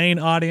without saying,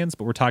 audience,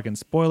 but we're talking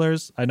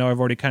spoilers. I know I've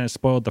already kind of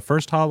spoiled the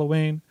first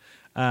Halloween.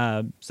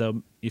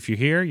 So if you're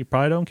here, you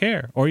probably don't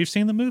care. Or you've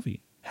seen the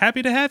movie.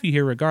 Happy to have you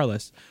here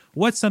regardless.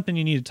 What's something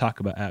you need to talk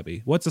about,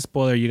 Abby? What's a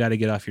spoiler you got to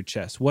get off your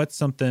chest? What's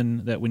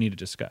something that we need to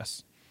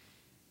discuss?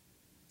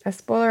 A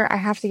spoiler I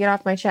have to get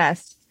off my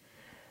chest.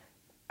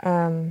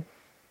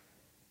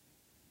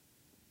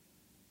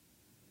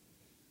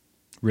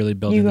 Really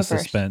building the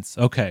suspense.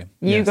 Okay.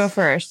 You go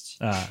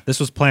first. This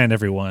was planned,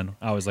 everyone.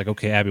 I was like,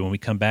 okay, Abby, when we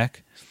come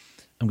back,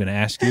 I'm going to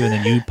ask you, and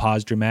then you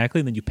pause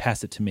dramatically, and then you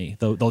pass it to me.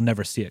 They'll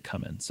never see it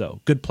coming.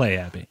 So good play,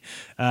 Abby.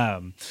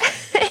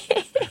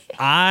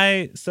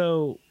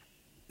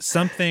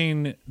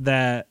 Something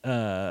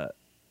that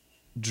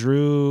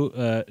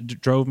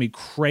drove me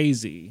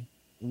crazy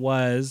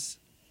was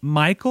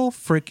Michael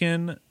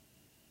frickin',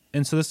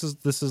 and so this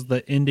is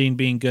the ending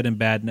being good and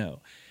bad. No.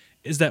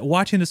 Is that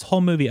watching this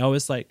whole movie, I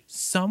was like,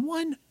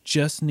 someone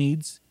just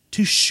needs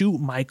to shoot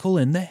Michael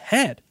in the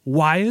head.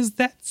 Why is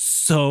that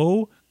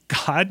so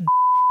god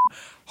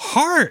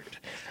hard?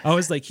 I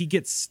was like, he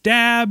gets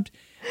stabbed,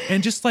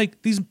 and just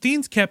like these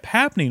things kept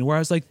happening where I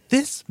was like,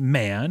 this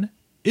man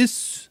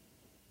is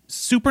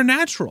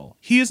supernatural.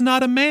 He is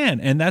not a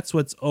man. And that's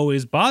what's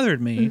always bothered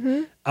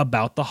me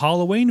about the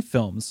Halloween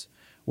films,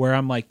 where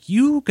I'm like,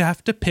 you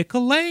have to pick a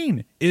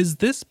lane. Is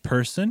this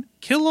person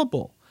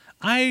killable?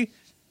 I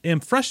am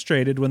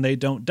frustrated when they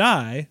don't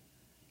die,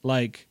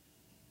 like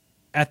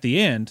at the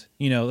end,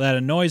 that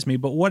annoys me,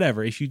 but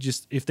whatever.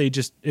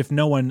 If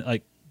no one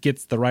like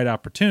gets the right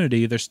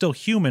opportunity, they're still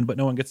human, but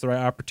no one gets the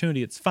right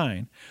opportunity, it's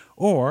fine.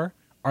 Or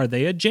are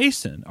they a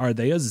Jason? Are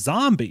they a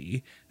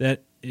zombie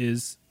that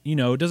is,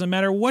 it doesn't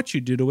matter what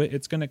you do to it,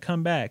 it's going to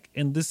come back.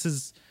 And this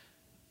is,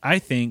 I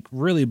think,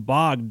 really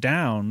bogged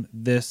down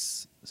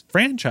this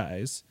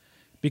franchise,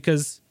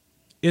 because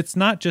it's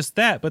not just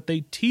that, but they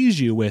tease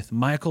you with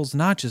Michael's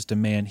not just a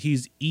man.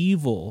 He's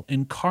evil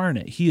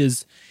incarnate. He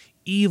is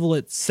evil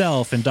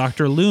itself. And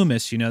Dr.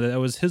 Loomis, that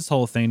was his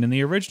whole thing in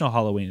the original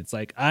Halloween. It's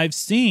like, I've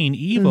seen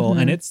evil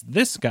and it's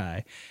this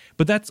guy.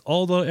 But that's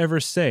all they'll ever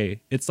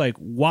say. It's like,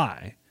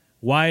 why?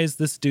 Why is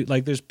this dude?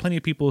 Like, there's plenty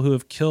of people who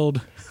have killed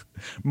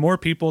more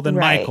people than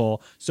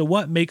Michael. So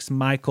what makes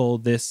Michael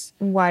this?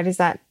 Why does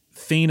that?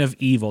 Thing of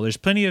evil. There's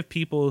plenty of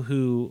people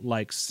who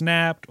like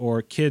snapped,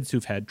 or kids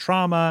who've had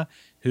trauma,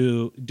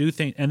 who do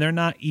things, and they're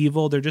not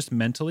evil, they're just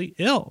mentally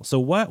ill. So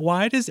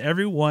why is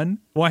everyone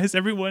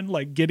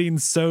like getting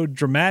so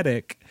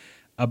dramatic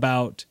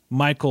about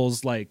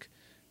Michael's like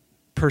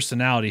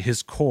personality,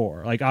 his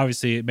core? Like,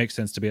 obviously it makes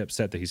sense to be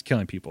upset that he's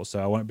killing people. So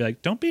I want to be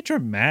like, don't be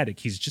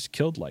dramatic. He's just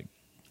killed like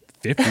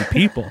 50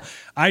 people.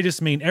 I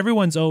just mean,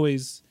 everyone's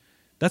always,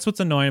 that's what's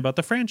annoying about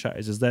the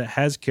franchise, is that it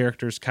has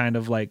characters kind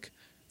of like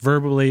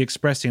verbally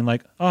expressing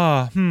like,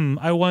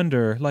 I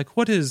wonder, like,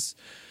 what is,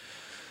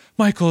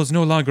 Michael is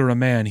no longer a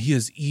man, he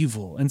is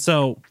evil. And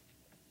so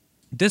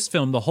this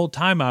film, the whole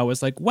time I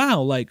was like,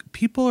 wow, like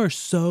people are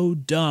so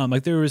dumb.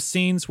 Like there were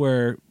scenes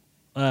where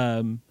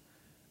people,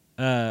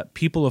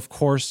 of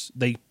course,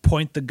 they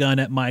point the gun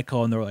at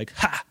Michael and they're like,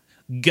 ha,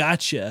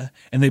 gotcha.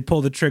 And they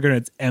pull the trigger and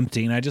it's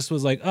empty. And I just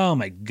was like, oh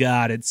my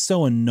God, it's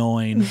so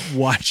annoying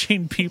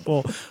watching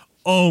people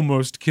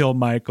almost kill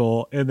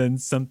Michael, and then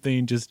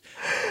something just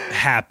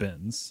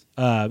happens.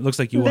 Looks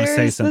like you want to say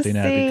There's the something,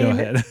 Abby. Go scene.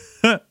 ahead.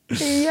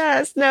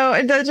 Yes, no,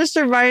 and that just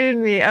reminded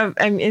me of,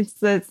 I mean, it's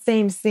the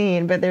same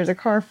scene, but there's a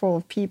car full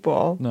of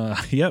people,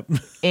 Yep.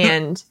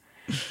 and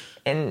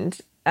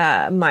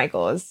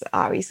Michael is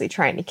obviously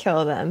trying to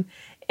kill them,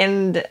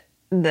 and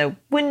the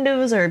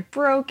windows are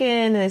broken,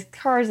 and his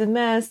car's a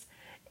mess,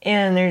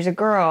 and there's a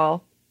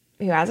girl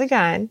who has a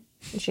gun,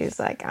 and she's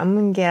like, I'm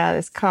gonna get out of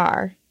this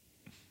car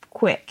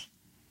quick.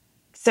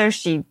 So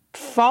she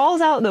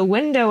falls out the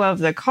window of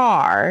the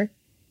car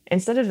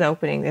instead of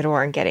opening the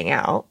door and getting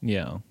out.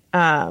 Yeah.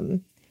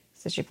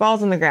 So she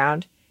falls on the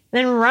ground,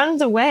 then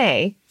runs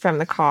away from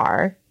the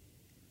car,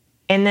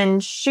 and then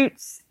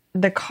shoots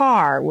the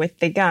car with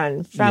the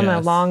gun from a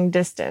Yes. long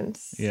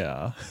distance.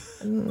 Yeah.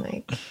 I'm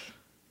like,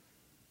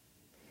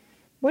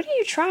 what are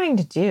you trying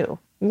to do?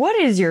 What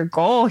is your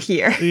goal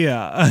here?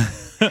 Yeah.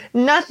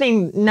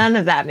 None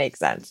of that makes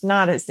sense.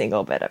 Not a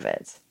single bit of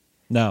it.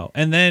 No.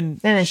 And then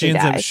then she she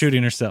ends up dies.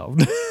 shooting herself.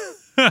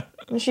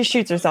 And she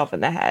shoots herself in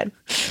the head.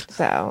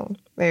 So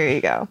there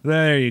you go.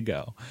 There you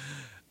go.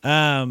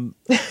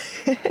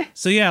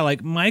 So yeah,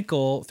 like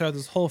Michael throughout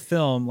this whole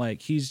film,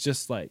 like he's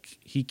just like,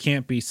 he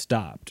can't be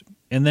stopped.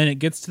 And then it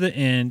gets to the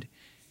end.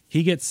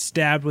 He gets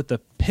stabbed with a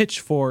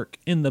pitchfork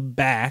in the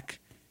back.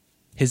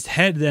 His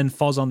head then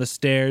falls on the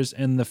stairs,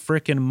 and the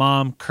frickin'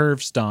 mom curve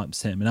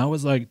stomps him. And I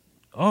was like,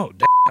 oh,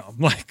 damn.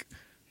 Like,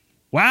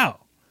 wow.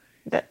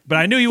 But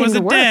I knew he Seems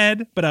to wasn't work.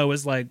 dead, but I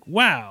was like,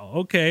 wow,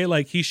 okay,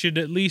 like he should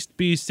at least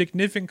be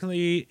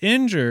significantly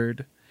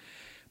injured.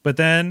 But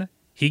then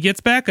he gets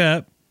back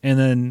up, and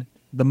then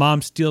the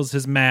mom steals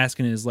his mask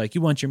and is like,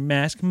 you want your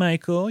mask,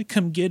 Michael?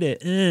 Come get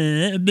it.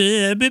 And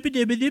Nanny,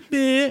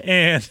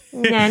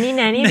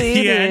 nanny,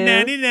 doo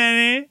yeah,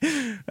 nanny.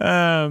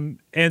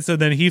 And so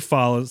then he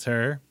follows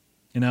her.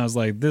 And I was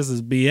like, this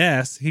is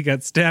BS. He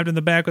got stabbed in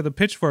the back with a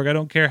pitchfork. I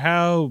don't care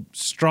how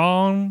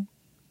strong,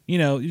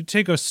 you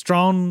take a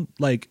strong,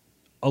 like,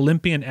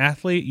 Olympian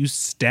athlete, you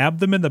stab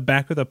them in the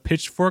back with a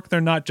pitchfork.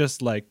 They're not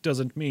just like,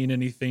 doesn't mean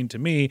anything to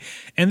me.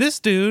 And this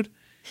dude,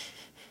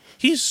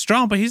 he's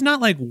strong, but he's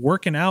not like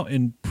working out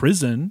in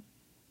prison,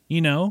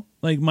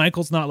 Like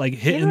Michael's not like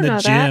hitting don't the know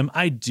gym. that.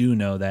 I do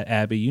know that,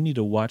 Abby. You need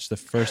to watch the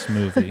first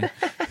movie.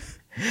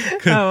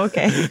 Oh,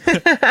 okay.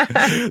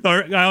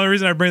 The only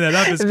reason I bring that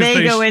up is because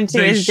They go into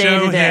they his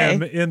show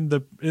day-to-day.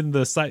 him in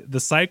the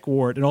psych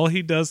ward, and all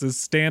he does is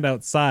stand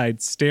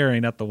outside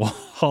staring at the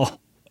wall.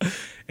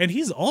 And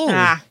he's old.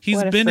 What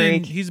a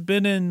freak. He's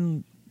been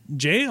in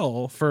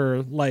jail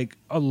for like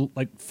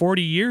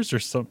 40 years or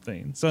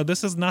something. So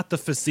this is not the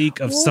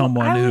physique of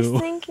someone I who.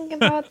 was thinking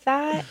about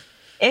that.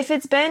 If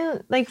it's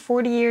been like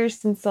 40 years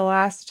since the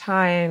last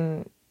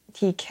time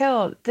he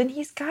killed, then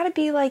he's got to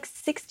be like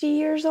 60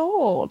 years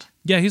old.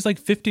 Yeah, he's like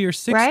 50 or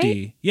 60.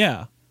 Right?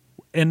 Yeah.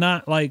 And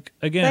not like,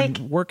 again, Like-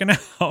 working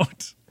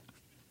out.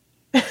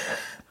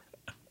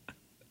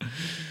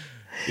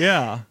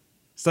 Yeah.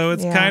 So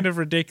it's Yeah. kind of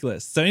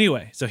ridiculous. So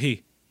anyway, so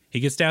he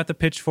gets down with the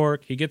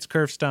pitchfork, he gets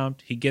curve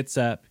stomped, he gets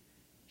up,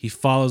 he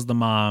follows the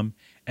mom,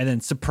 and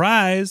then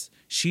surprise,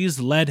 she's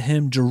led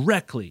him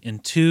directly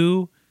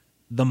into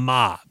the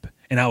mob.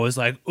 And I was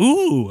like,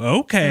 ooh,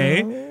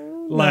 okay.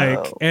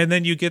 Like, no. and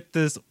then you get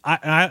this,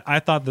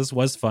 I thought this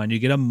was fun. You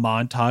get a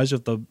montage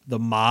of the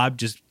mob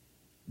just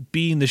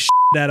beating the shit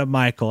out of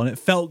Michael, and it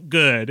felt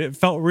good. It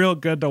felt real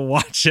good to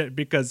watch it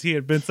because he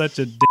had been such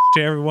a dick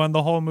to everyone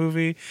the whole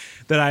movie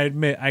that I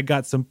admit I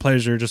got some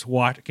pleasure just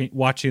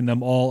watching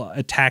them all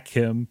attack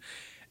him.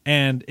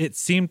 And it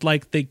seemed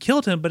like they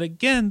killed him, but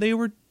again, they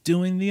were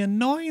doing the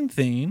annoying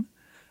thing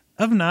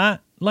of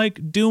not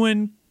like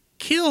doing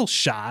kill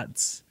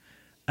shots.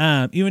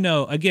 Even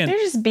though, again, They're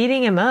just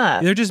beating him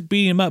up. they're just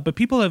beating him up, but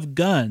people have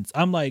guns.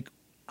 I'm like,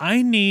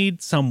 I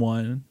need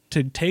someone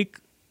to take,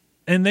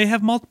 and they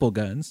have multiple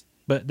guns,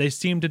 but they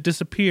seem to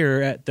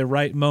disappear at the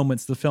right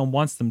moments the film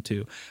wants them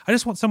to. I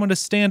just want someone to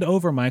stand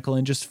over Michael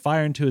and just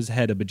fire into his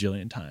head a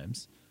bajillion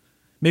times.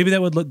 Maybe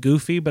that would look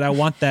goofy, but I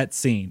want that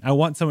scene. I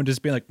want someone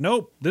just being like,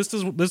 nope, this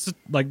is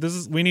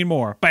we need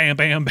more. Bam,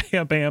 bam,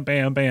 bam, bam,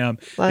 bam, bam.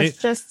 Let's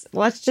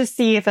just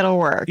see if it'll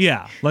work.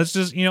 Yeah, let's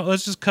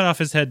just cut off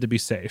his head to be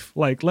safe.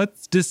 Like,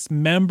 let's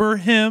dismember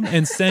him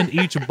and send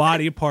each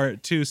body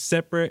part to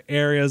separate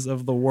areas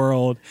of the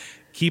world.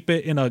 Keep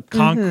it in a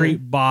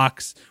concrete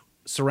box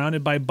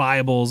surrounded by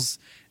Bibles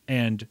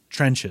and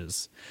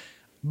trenches.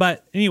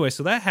 But anyway,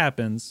 so that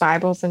happens.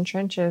 Bibles and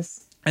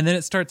trenches. And then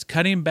it starts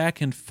cutting back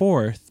and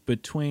forth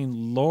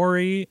between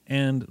Laurie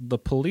and the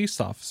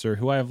police officer,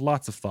 who I have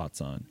lots of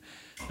thoughts on.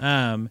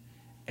 And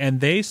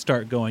they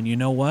start going, you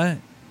know what?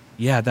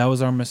 Yeah, that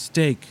was our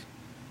mistake.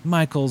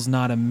 Michael's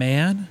not a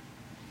man.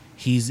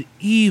 He's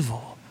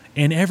evil.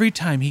 And every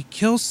time he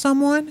kills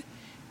someone,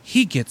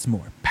 he gets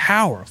more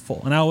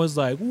powerful. And I was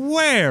like,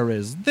 where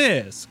is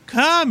this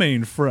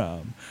coming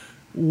from?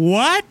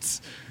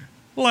 What?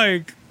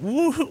 Like,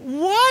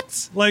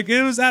 what? Like,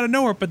 it was out of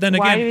nowhere. But then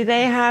Why again, do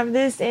they have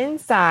this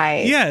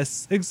insight?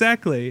 yes,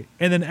 exactly.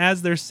 And then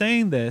as they're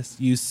saying this,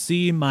 you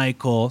see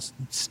Michael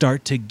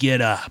start to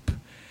get up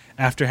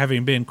after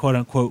having been quote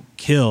unquote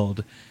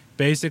killed.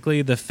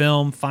 Basically, the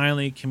film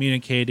finally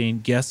communicating,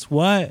 guess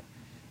what?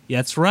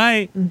 That's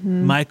right.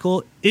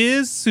 Michael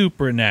is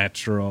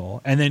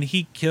supernatural. And then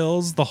he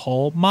kills the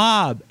whole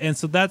mob. And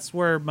so that's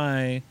where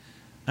my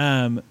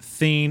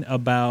thing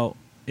about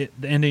it,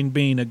 the ending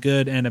being a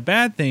good and a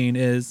bad thing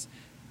is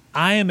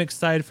I am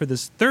excited for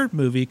this third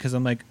movie because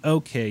I'm like,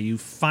 okay, you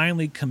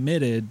finally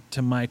committed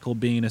to Michael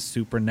being a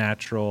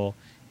supernatural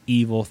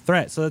evil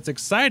threat. So that's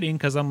exciting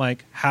because I'm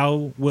like,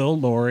 how will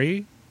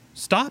Laurie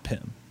stop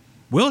him?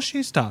 Will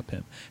she stop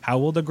him? How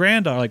will the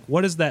granddaughter, like,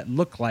 what does that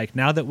look like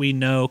now that we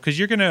know? Because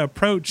you're going to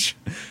approach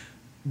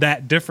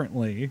that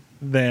differently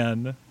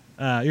than,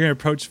 you're going to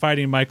approach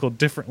fighting Michael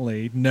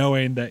differently,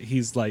 knowing that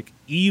he's like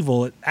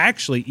evil,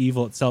 actually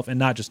evil itself, and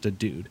not just a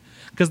dude.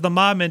 Because the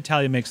mob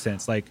mentality makes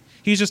sense. Like,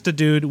 he's just a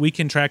dude. We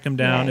can track him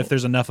down. Right. If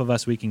there's enough of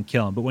us, we can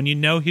kill him. But when you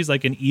know he's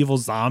like an evil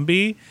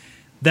zombie,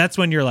 that's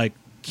when you're like,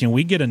 can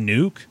we get a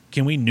nuke?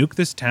 Can we nuke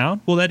this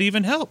town? Will that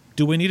even help?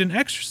 Do we need an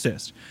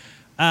exorcist?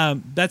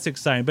 That's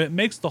exciting, but it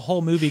makes the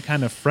whole movie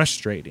kind of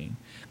frustrating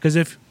because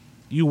if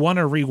you want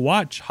to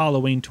rewatch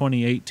Halloween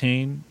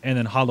 2018 and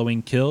then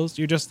Halloween Kills,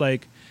 you're just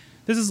like,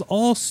 this is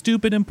all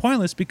stupid and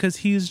pointless because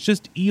he's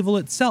just evil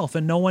itself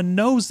and no one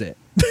knows it.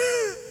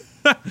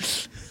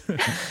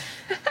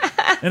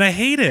 And I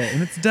hate it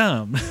and it's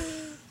dumb.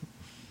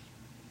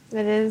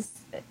 It is.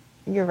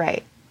 You're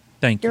right.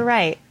 Thank you. You're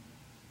right.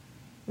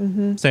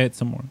 Mm-hmm. Say it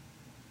some more.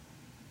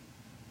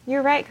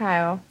 You're right,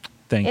 Kyle.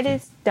 Thank you. It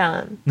is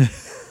dumb.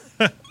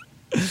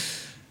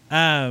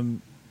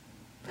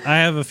 I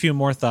have a few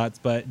more thoughts,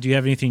 but do you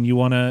have anything you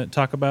want to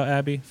talk about,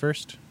 Abby,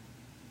 first?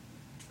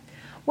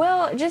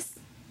 Well, just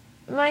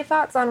my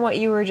thoughts on what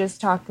you were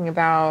just talking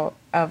about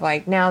of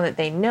like, now that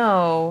they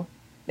know,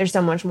 there's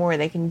so much more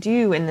they can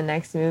do in the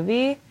next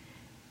movie.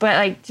 But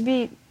like, to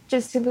be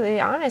just completely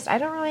honest, I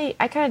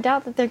kind of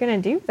doubt that they're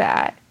going to do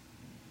that.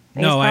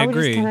 No, I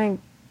agree.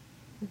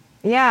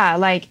 Yeah,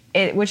 like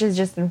which is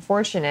just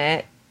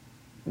unfortunate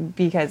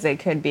because it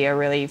could be a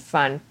really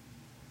fun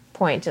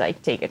point to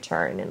like take a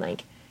turn and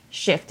like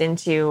shift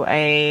into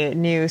a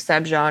new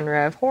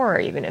subgenre of horror,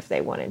 even if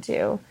they wanted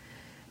to.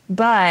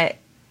 But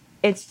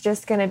it's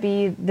just going to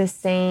be the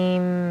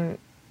same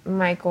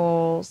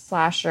Michael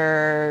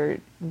slasher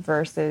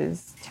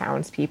versus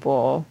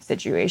townspeople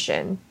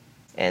situation.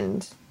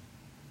 And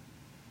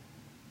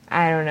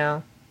I don't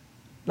know,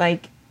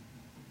 like,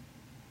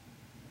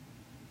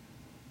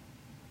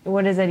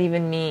 what does that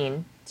even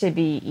mean to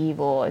be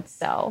evil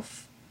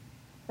itself?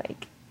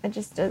 Like, it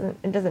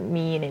doesn't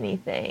mean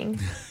anything.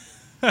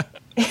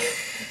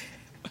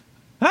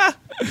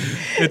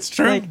 It's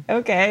true. Like,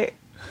 okay.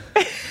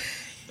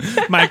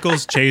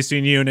 Michael's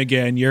chasing you, and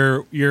again,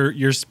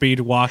 you're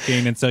speed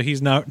walking, and so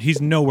he's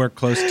nowhere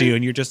close to you,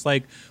 and you're just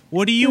like,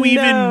 what do you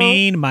even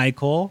mean,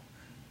 Michael?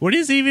 What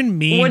does it even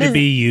mean to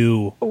be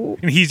you?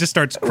 And he just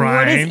starts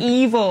crying. What is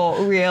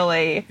evil,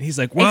 really? And he's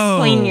like, whoa.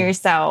 Explain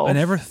yourself. I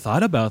never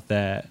thought about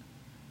that.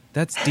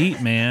 That's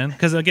deep, man.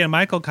 Because again,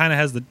 Michael kind of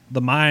has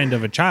the mind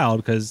of a child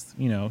because,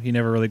 you know, he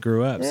never really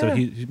grew up. Yeah. So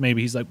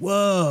he's like,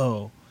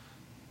 whoa,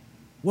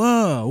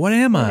 what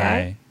am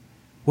I?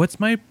 What's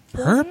my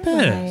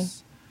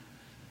purpose?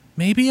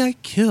 Maybe I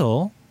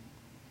kill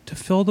to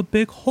fill the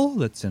big hole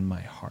that's in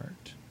my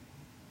heart.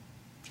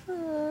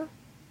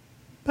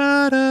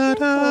 I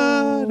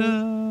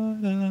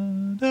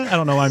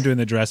don't know why I'm doing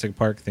the Jurassic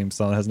Park theme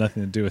song. It has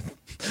nothing to do with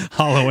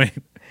Halloween.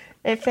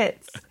 It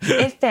fits.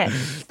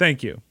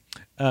 Thank you.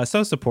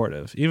 So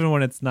supportive, even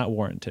when it's not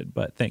warranted,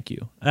 but thank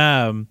you.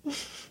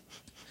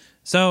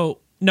 So,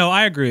 no,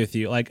 I agree with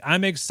you. Like,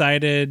 I'm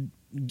excited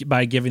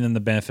by giving them the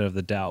benefit of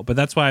the doubt, but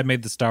that's why I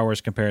made the Star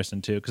Wars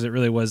comparison too, because it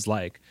really was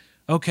like,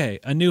 okay,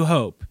 A New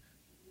Hope.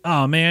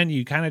 Oh, man,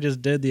 you kind of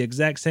just did the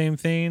exact same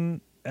thing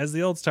as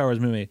the old Star Wars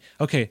movie.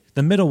 Okay,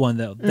 the middle one,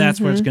 though,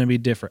 that's where it's going to be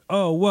different.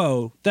 Oh,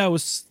 whoa, that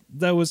was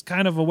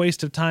kind of a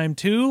waste of time,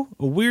 too.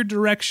 A weird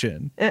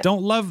direction.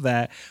 Don't love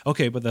that.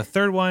 Okay, but the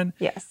third one,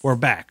 yes, we're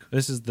back.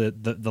 This is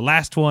the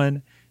last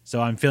one, so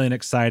I'm feeling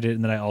excited,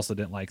 and then I also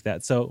didn't like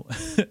that. So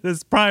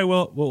this probably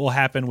what will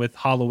happen with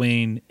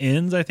Halloween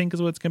Ends, I think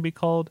is what it's going to be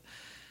called.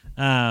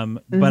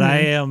 But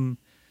I'm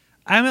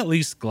at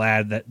least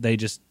glad that they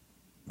just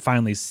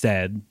finally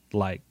said,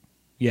 like,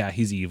 yeah,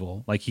 he's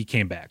evil. Like, he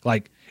came back.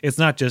 Like, it's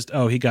not just,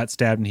 oh, he got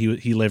stabbed and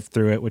he lived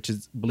through it, which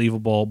is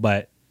believable,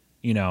 but,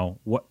 you know,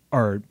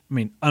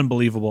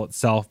 unbelievable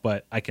itself,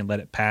 but I can let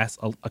it pass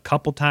a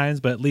couple times.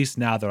 But at least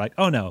now they're like,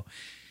 oh, no,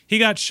 he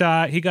got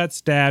shot, he got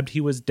stabbed,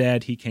 he was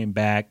dead, he came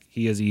back,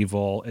 he is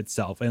evil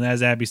itself. And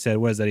as Abby said,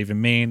 what does that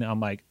even mean? I'm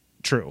like,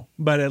 true.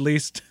 But at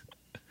least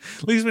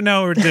we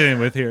know what we're dealing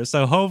with here.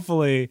 So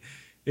hopefully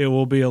it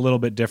will be a little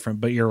bit different.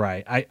 But you're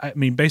right. I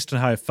mean, based on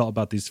how I felt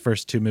about these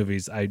first two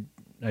movies, I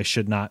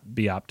should not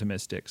be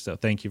optimistic. So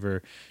thank you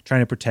for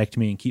trying to protect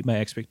me and keep my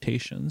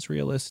expectations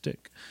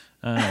realistic.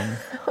 I'm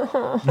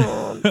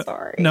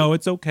sorry. No,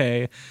 it's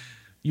okay.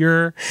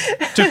 You're,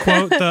 to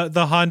quote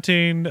the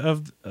Haunting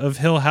of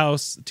Hill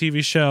House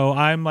TV show,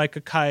 I'm like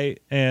a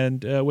kite,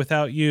 and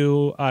without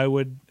you, I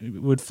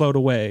would float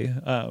away.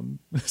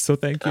 So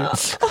thank you.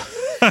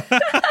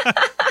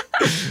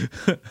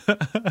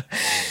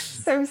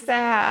 So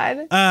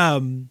sad.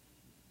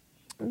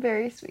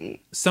 Very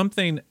sweet.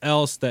 Something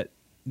else that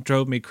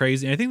drove me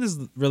crazy, and I think this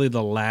is really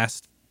the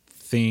last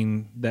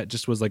thing that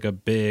just was like a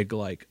big,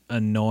 like,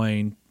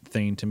 annoying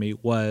thing to me,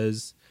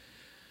 was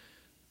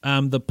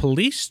the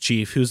police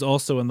chief, who's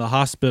also in the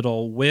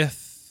hospital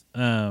with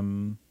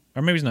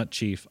or maybe he's not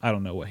chief, I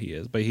don't know what he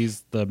is, but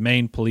he's the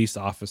main police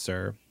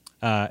officer.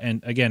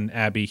 And again,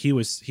 Abby, he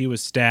was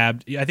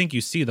stabbed. I think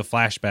you see the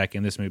flashback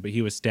in this movie, but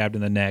he was stabbed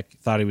in the neck,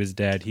 thought he was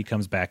dead. He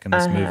comes back in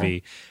this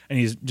movie, and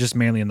he's just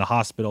mainly in the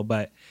hospital.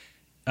 But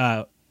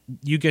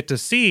you get to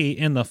see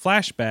in the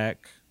flashback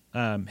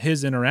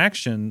his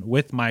interaction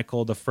with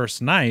Michael the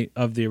first night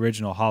of the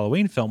original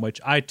Halloween film, which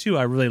I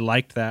really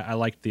liked that. I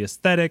liked the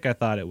aesthetic. I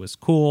thought it was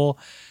cool.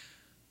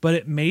 But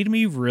it made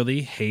me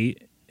really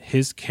hate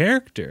his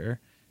character,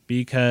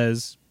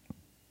 because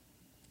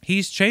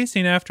he's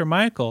chasing after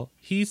Michael.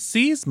 He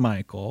sees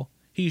Michael.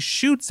 He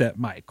shoots at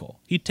Michael.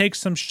 He takes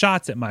some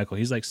shots at Michael.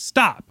 He's like,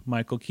 stop.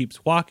 Michael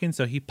keeps walking,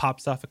 so he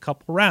pops off a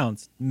couple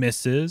rounds,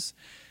 misses,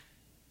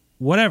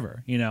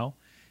 whatever,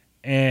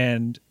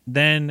 and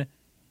then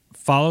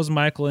follows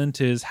Michael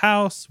into his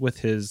house with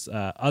his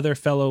other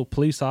fellow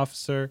police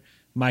officer.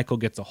 Michael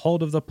gets a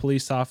hold of the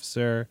police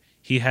officer.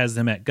 He has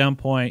them at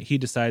gunpoint. He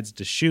decides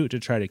to shoot to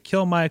try to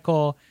kill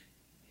Michael,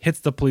 hits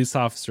the police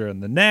officer in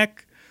the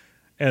neck.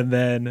 And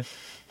then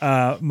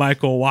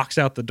Michael walks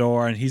out the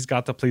door, and he's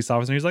got the police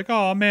officer. And he's like,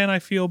 oh, man, I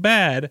feel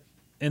bad.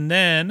 And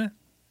then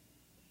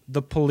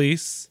the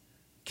police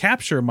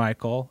capture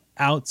Michael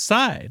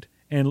outside.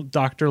 And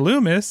Dr.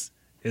 Loomis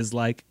is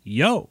like,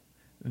 yo,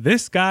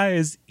 this guy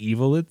is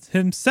evil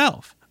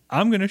himself.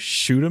 I'm going to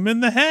shoot him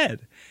in the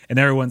head. And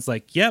everyone's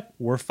like, yep,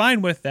 we're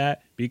fine with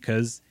that,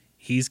 because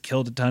he's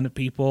killed a ton of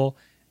people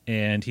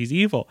and he's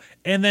evil.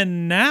 And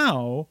then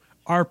now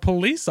our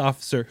police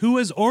officer, who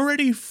has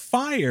already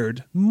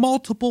fired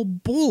multiple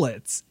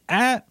bullets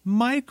at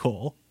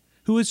Michael,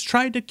 who has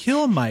tried to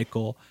kill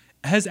Michael,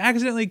 has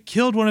accidentally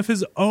killed one of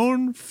his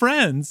own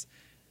friends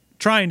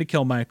trying to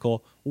kill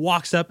Michael,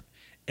 walks up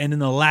and in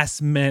the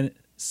last minute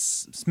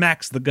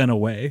smacks the gun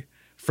away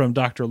from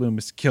Dr.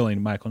 Loomis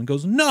killing Michael and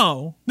goes,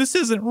 no, this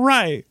isn't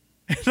right.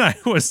 And I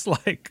was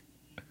like,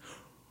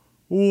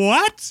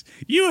 what?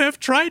 You have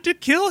tried to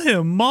kill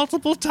him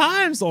multiple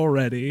times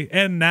already,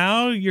 and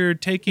now you're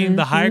taking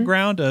the high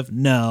ground of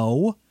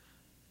no,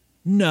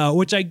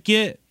 which I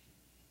get.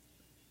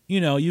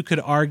 You could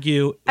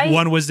argue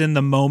one was in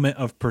the moment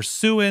of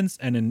pursuance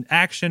and in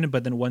action,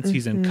 but then once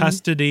he's in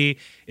custody,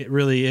 it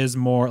really is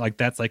more like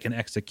that's like an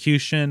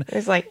execution.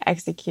 It's like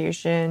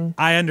execution.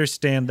 I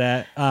understand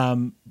that.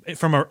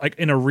 From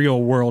in a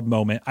real world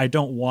moment, I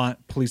don't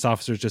want police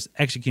officers just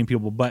executing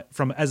people, but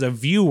as a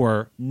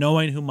viewer,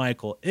 knowing who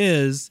Michael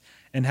is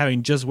and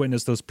having just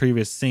witnessed those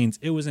previous scenes,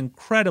 it was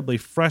incredibly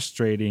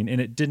frustrating, and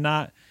it did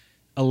not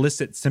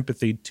elicit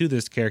sympathy to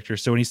this character.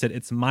 So when he said,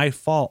 it's my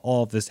fault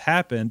all of this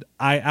happened,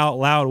 I out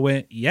loud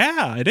went,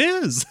 yeah, it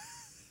is.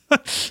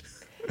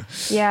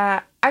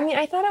 Yeah. I mean,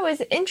 I thought it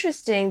was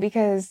interesting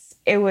because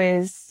it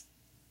was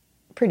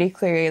pretty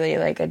clearly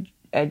like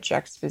a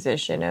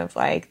juxtaposition of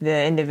like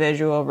the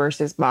individual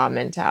versus mob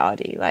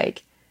mentality,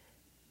 like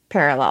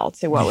parallel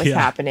to what was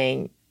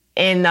happening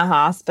in the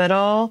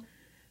hospital.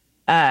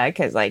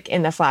 Because like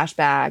in the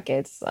flashback,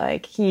 it's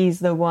like he's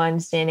the one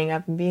standing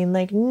up and being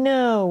like,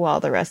 no, while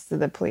the rest of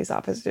the police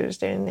officers are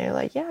standing there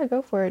like, yeah,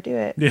 go for it, do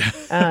it.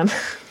 Yeah.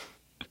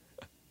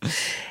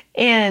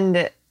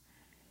 And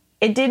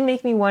it did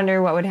make me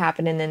wonder what would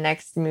happen in the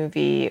next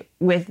movie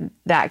with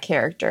that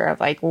character of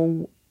like,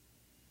 well,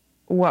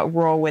 what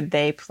role would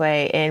they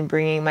play in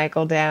bringing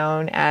Michael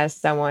down as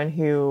someone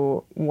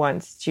who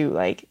wants to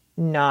like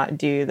not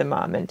do the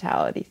mob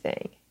mentality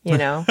thing,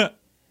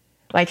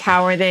 Like,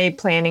 how are they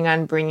planning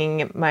on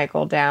bringing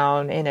Michael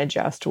down in a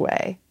just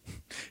way?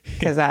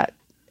 Because that,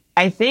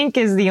 I think,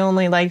 is the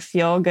only, like,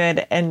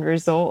 feel-good end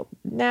result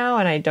now,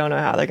 and I don't know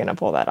how they're going to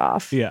pull that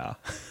off. Yeah,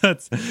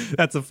 that's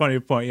a funny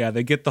point. Yeah,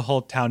 they get the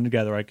whole town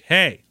together like,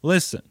 hey,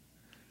 listen,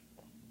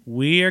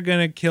 we are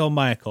going to kill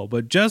Michael,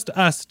 but just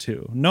us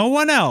two. No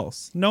one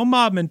else. No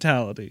mob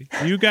mentality.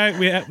 You guys,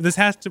 we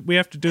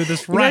have to do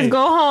this right. You guys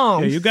go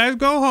home. Yeah, you guys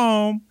go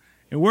home,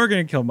 and we're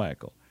going to kill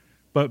Michael.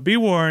 But be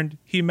warned,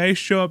 he may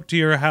show up to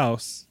your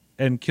house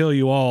and kill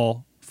you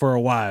all for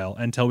a while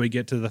until we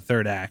get to the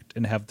third act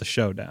and have the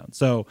showdown.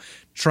 So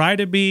try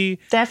to be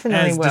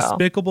as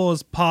despicable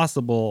as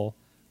possible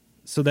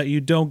so that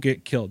you don't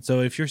get killed.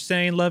 So if you're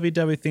saying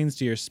lovey-dovey things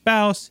to your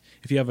spouse,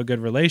 if you have a good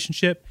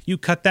relationship, you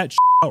cut that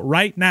out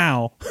right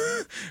now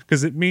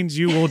because it means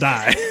you will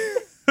die.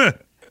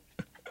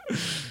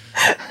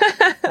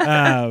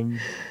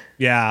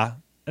 Yeah.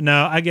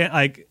 No, I get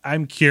like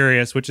I'm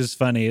curious, which is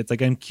funny. It's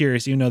like I'm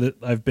curious, that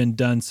I've been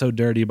done so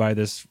dirty by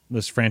this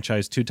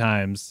franchise 2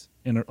 times,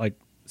 in like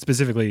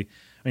specifically,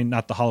 I mean,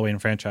 not the Halloween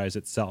franchise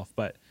itself,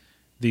 but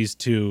these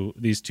two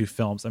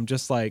films. I'm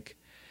just like,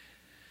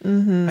 I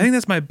think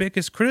that's my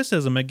biggest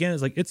criticism. Again,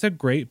 is like, it's a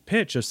great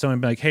pitch of someone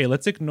being like, hey,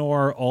 let's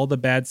ignore all the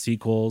bad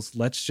sequels.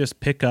 Let's just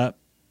pick up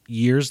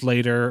years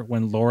later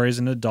when Laurie's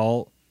an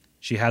adult.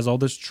 She has all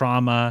this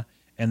trauma,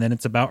 and then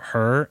it's about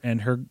her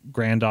and her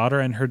granddaughter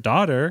and her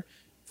daughter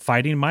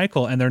fighting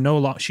Michael, and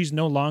she's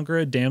no longer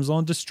a damsel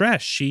in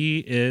distress. She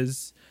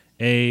is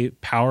a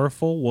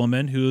powerful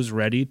woman who is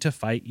ready to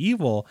fight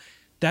evil.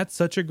 That's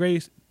such a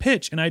great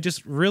pitch, and I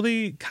just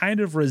really kind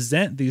of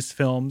resent these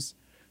films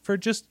for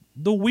just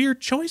the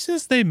weird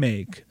choices they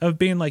make of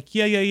being like,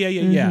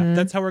 yeah,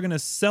 that's how we're gonna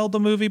sell the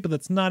movie, but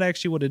that's not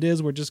actually what it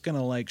is. We're just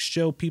gonna like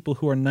show people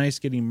who are nice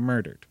getting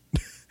murdered.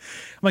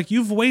 I'm like,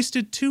 you've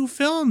wasted 2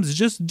 films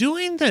just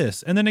doing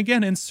this, and then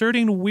again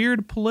inserting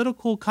weird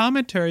political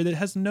commentary that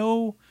has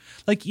no,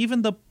 like,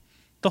 even the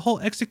whole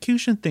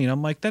execution thing.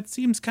 I'm like, that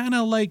seems kind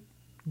of like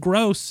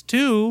gross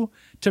too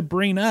to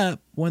bring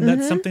up when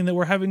that's something that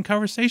we're having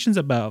conversations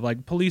about,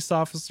 like police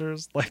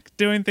officers like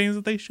doing things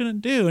that they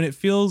shouldn't do. And it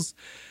feels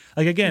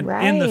like, again,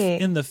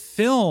 in the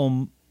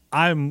film,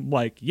 I'm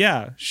like,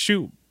 yeah,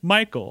 shoot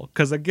Michael,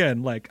 because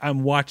again, like,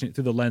 I'm watching it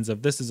through the lens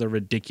of, this is a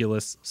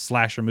ridiculous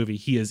slasher movie.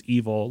 He is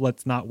evil.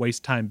 Let's not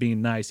waste time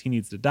being nice. He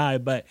needs to die.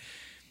 But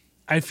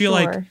I feel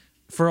like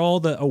for all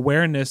the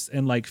awareness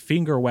and like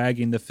finger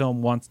wagging the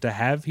film wants to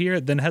have here,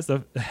 then has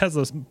a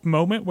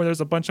moment where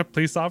there's a bunch of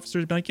police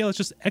officers being like, yeah, let's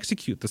just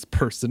execute this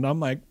person.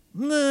 I'm like,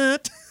 nah.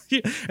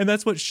 And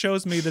that's what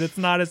shows me that it's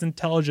not as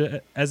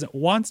intelligent as it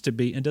wants to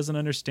be and doesn't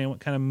understand what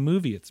kind of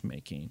movie it's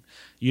making.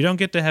 You don't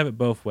get to have it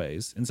both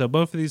ways. And so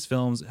both of these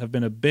films have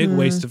been a big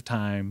waste of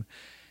time,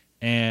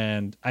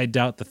 and I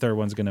doubt the third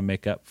one's going to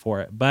make up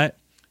for it. But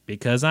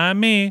because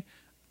I'm me,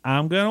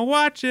 I'm going to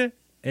watch it,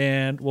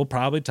 and we'll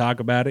probably talk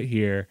about it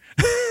here.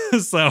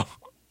 So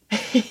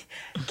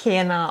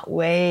cannot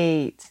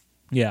wait.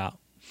 Yeah.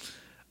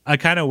 I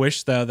kind of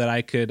wish, though, that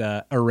I could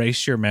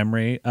erase your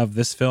memory of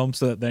this film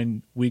so that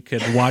then we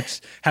could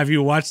have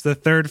you watch the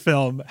third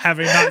film,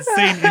 having not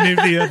seen any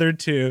of the other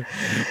 2.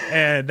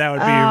 And that would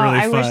be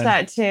really fun. I wish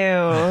that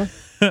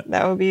too.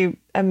 That would be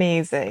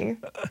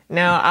amazing.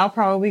 No, I'll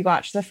probably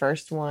watch the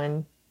first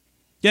one.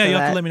 Yeah, you'll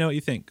have to let me know what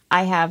you think.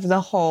 I have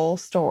the whole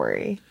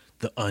story.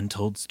 The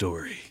untold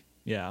story.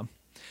 Yeah.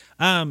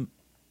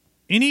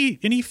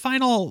 Any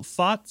final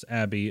thoughts,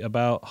 Abby,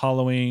 about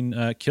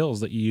Halloween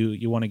Kills that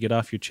you want to get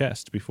off your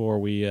chest before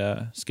we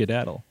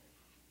skedaddle?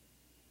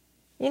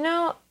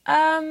 Not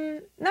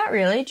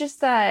really. Just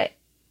that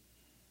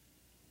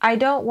I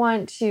don't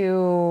want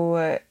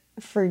to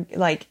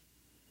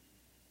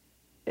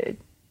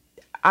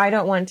I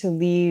don't want to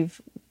leave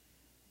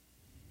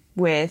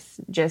with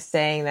just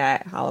saying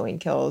that Halloween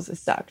Kills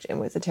sucked and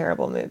was a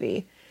terrible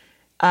movie.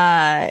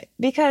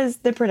 Because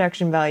the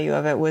production value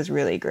of it was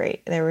really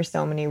great. There were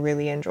so many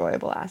really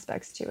enjoyable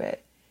aspects to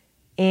it.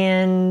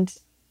 And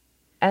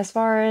as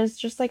far as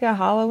just like a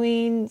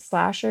Halloween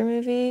slasher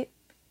movie,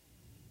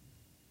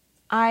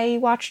 I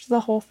watched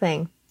the whole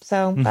thing.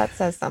 So that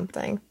says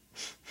something.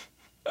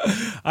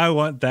 I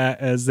want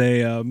that as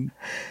a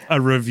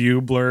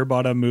review blurb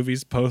on a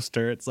movie's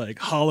poster. It's like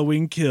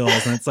Halloween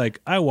Kills, and it's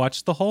like, I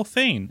watched the whole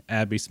thing,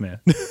 Abby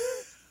Smith.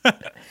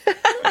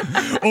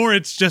 Or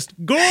it's just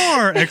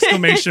gore!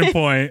 Exclamation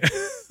point.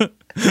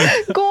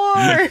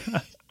 Gore!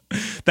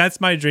 That's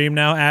my dream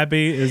now,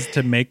 Abby, is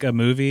to make a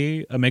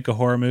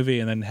horror movie,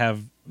 and then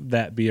have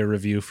that be a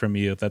review from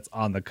you that's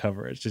on the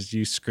cover. It's just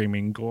you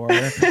screaming gore.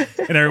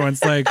 And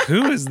everyone's like,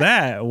 who is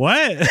that?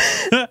 What?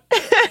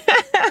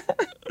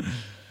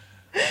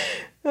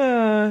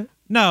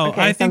 No,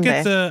 okay, I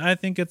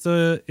think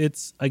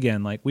it's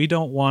again, like, we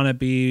don't want to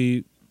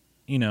be,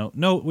 we don't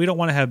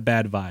want to have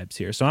bad vibes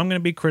here. So I'm going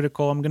to be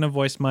critical. I'm going to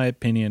voice my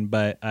opinion,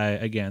 but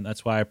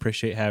that's why I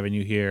appreciate having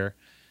you here.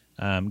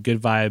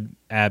 Good vibe,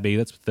 Abby.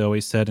 That's what they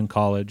always said in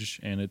college,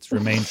 and it's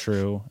remained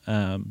true.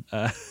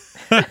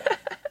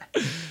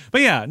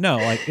 But yeah, no,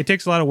 like, it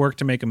takes a lot of work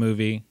to make a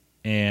movie,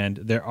 and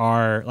there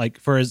are, like,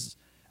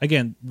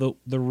 the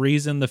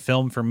reason the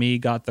film for me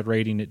got the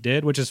rating it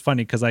did, which is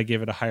funny because I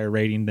gave it a higher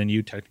rating than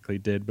you technically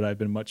did, but I've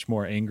been much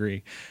more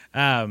angry.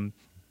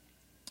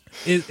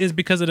 Is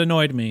because it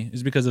annoyed me,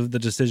 is because of the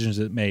decisions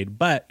it made.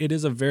 But it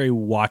is a very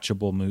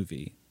watchable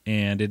movie,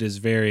 and it is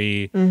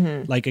very,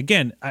 like,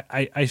 again,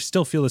 I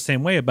still feel the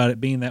same way about it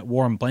being that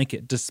warm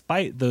blanket.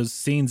 Despite those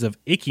scenes of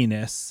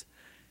ickiness,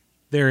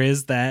 there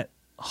is that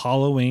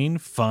Halloween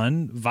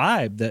fun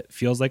vibe that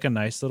feels like a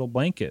nice little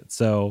blanket.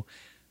 So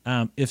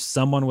if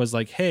someone was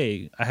like,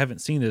 hey, I haven't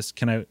seen this,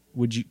 can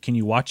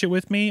you watch it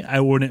with me? I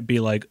wouldn't be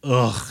like,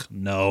 ugh,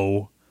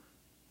 no.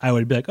 I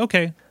would be like,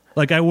 okay.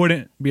 Like, I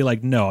wouldn't be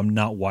like, no, I'm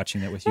not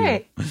watching it with you.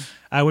 Right.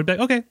 I would be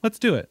like, okay, let's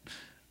do it.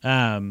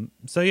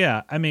 So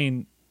yeah, I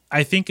mean,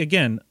 I think,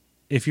 again,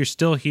 if you're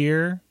still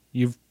here,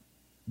 you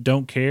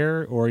don't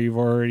care, or you've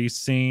already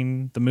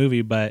seen the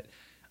movie, but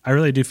I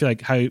really do feel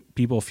like how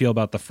people feel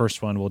about the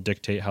first one will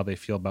dictate how they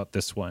feel about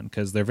this one,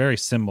 because they're very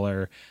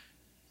similar,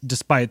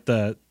 despite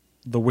the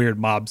the weird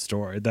mob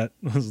story that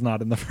was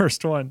not in the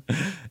first one.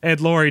 And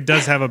Laurie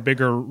does have a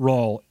bigger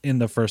role in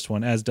the first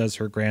one, as does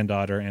her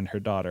granddaughter and her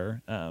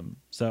daughter.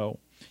 So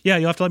yeah,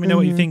 you'll have to let me know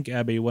what you think,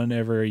 Abby,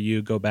 whenever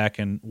you go back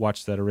and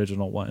watch that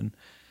original one.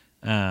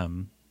 Yeah,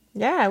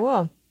 I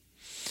will.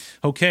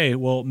 Okay,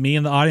 well, me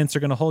and the audience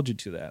are going to hold you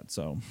to that.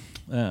 So,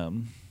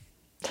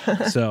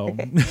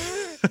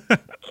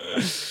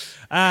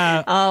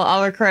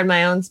 I'll record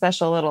my own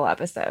special little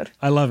episode.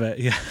 I love it.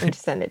 Yeah, and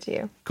just send it to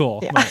you. Cool.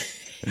 Yeah,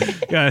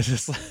 yeah. It's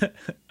just.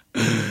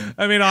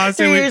 I mean,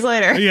 honestly, 3 years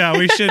later. Yeah,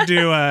 we should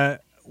do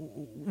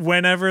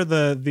whenever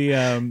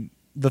the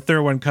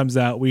third one comes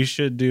out. We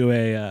should do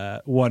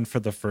a one for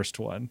the first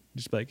one.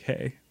 Just be like,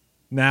 hey,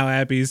 now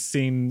Abby's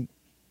seen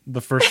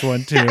the first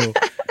one too,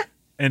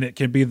 and it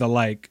can be the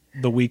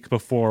week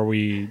before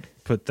we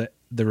put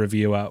the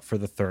review out for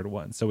the third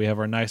one. So we have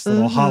our nice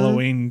little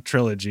Halloween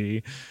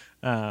trilogy.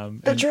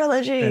 The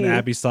trilogy. And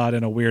Abby saw it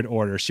in a weird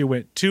order. She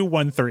went 2,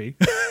 1, 3.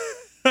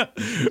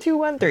 2,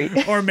 1,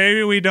 3. Or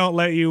maybe we don't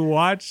let you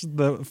watch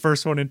the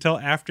first one until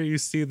after you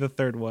see the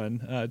third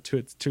one.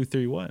 2,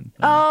 3, 1.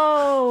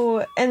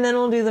 Oh, and then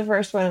we'll do the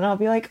first one, and I'll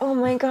be like, "Oh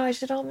my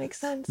gosh, it all makes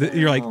sense."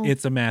 You're like,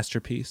 it's a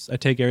masterpiece. I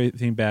take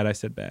everything bad I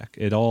said back.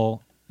 I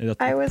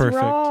was perfect.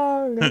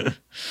 Wrong.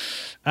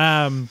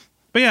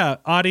 But yeah,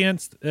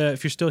 audience,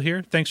 if you're still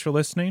here, thanks for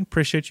listening.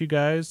 Appreciate you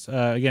guys.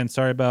 Again,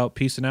 sorry about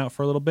peacing out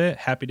for a little bit.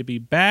 Happy to be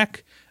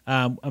back.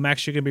 I'm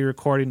actually going to be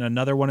recording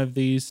another one of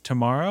these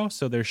tomorrow,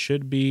 so there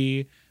should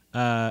be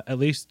at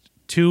least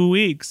 2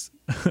 weeks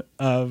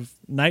of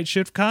night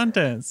shift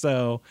content.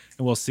 So,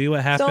 and we'll see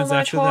what happens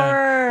after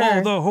that.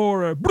 Oh, the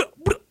horror.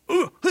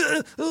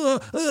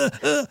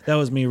 That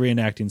was me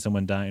reenacting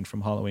someone dying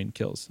from Halloween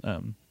Kills.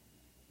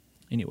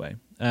 Anyway.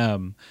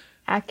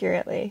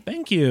 Accurately.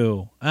 Thank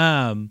you.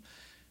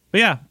 But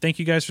yeah, thank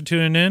you guys for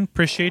tuning in.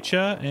 Appreciate you,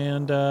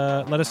 and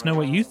let us know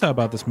what you thought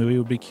about this movie.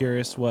 We'd be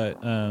curious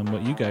what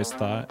you guys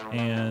thought,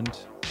 and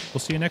we'll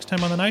see you next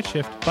time on The Night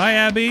Shift. Bye,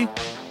 Abby.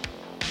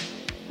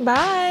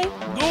 Bye.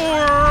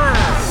 Gore!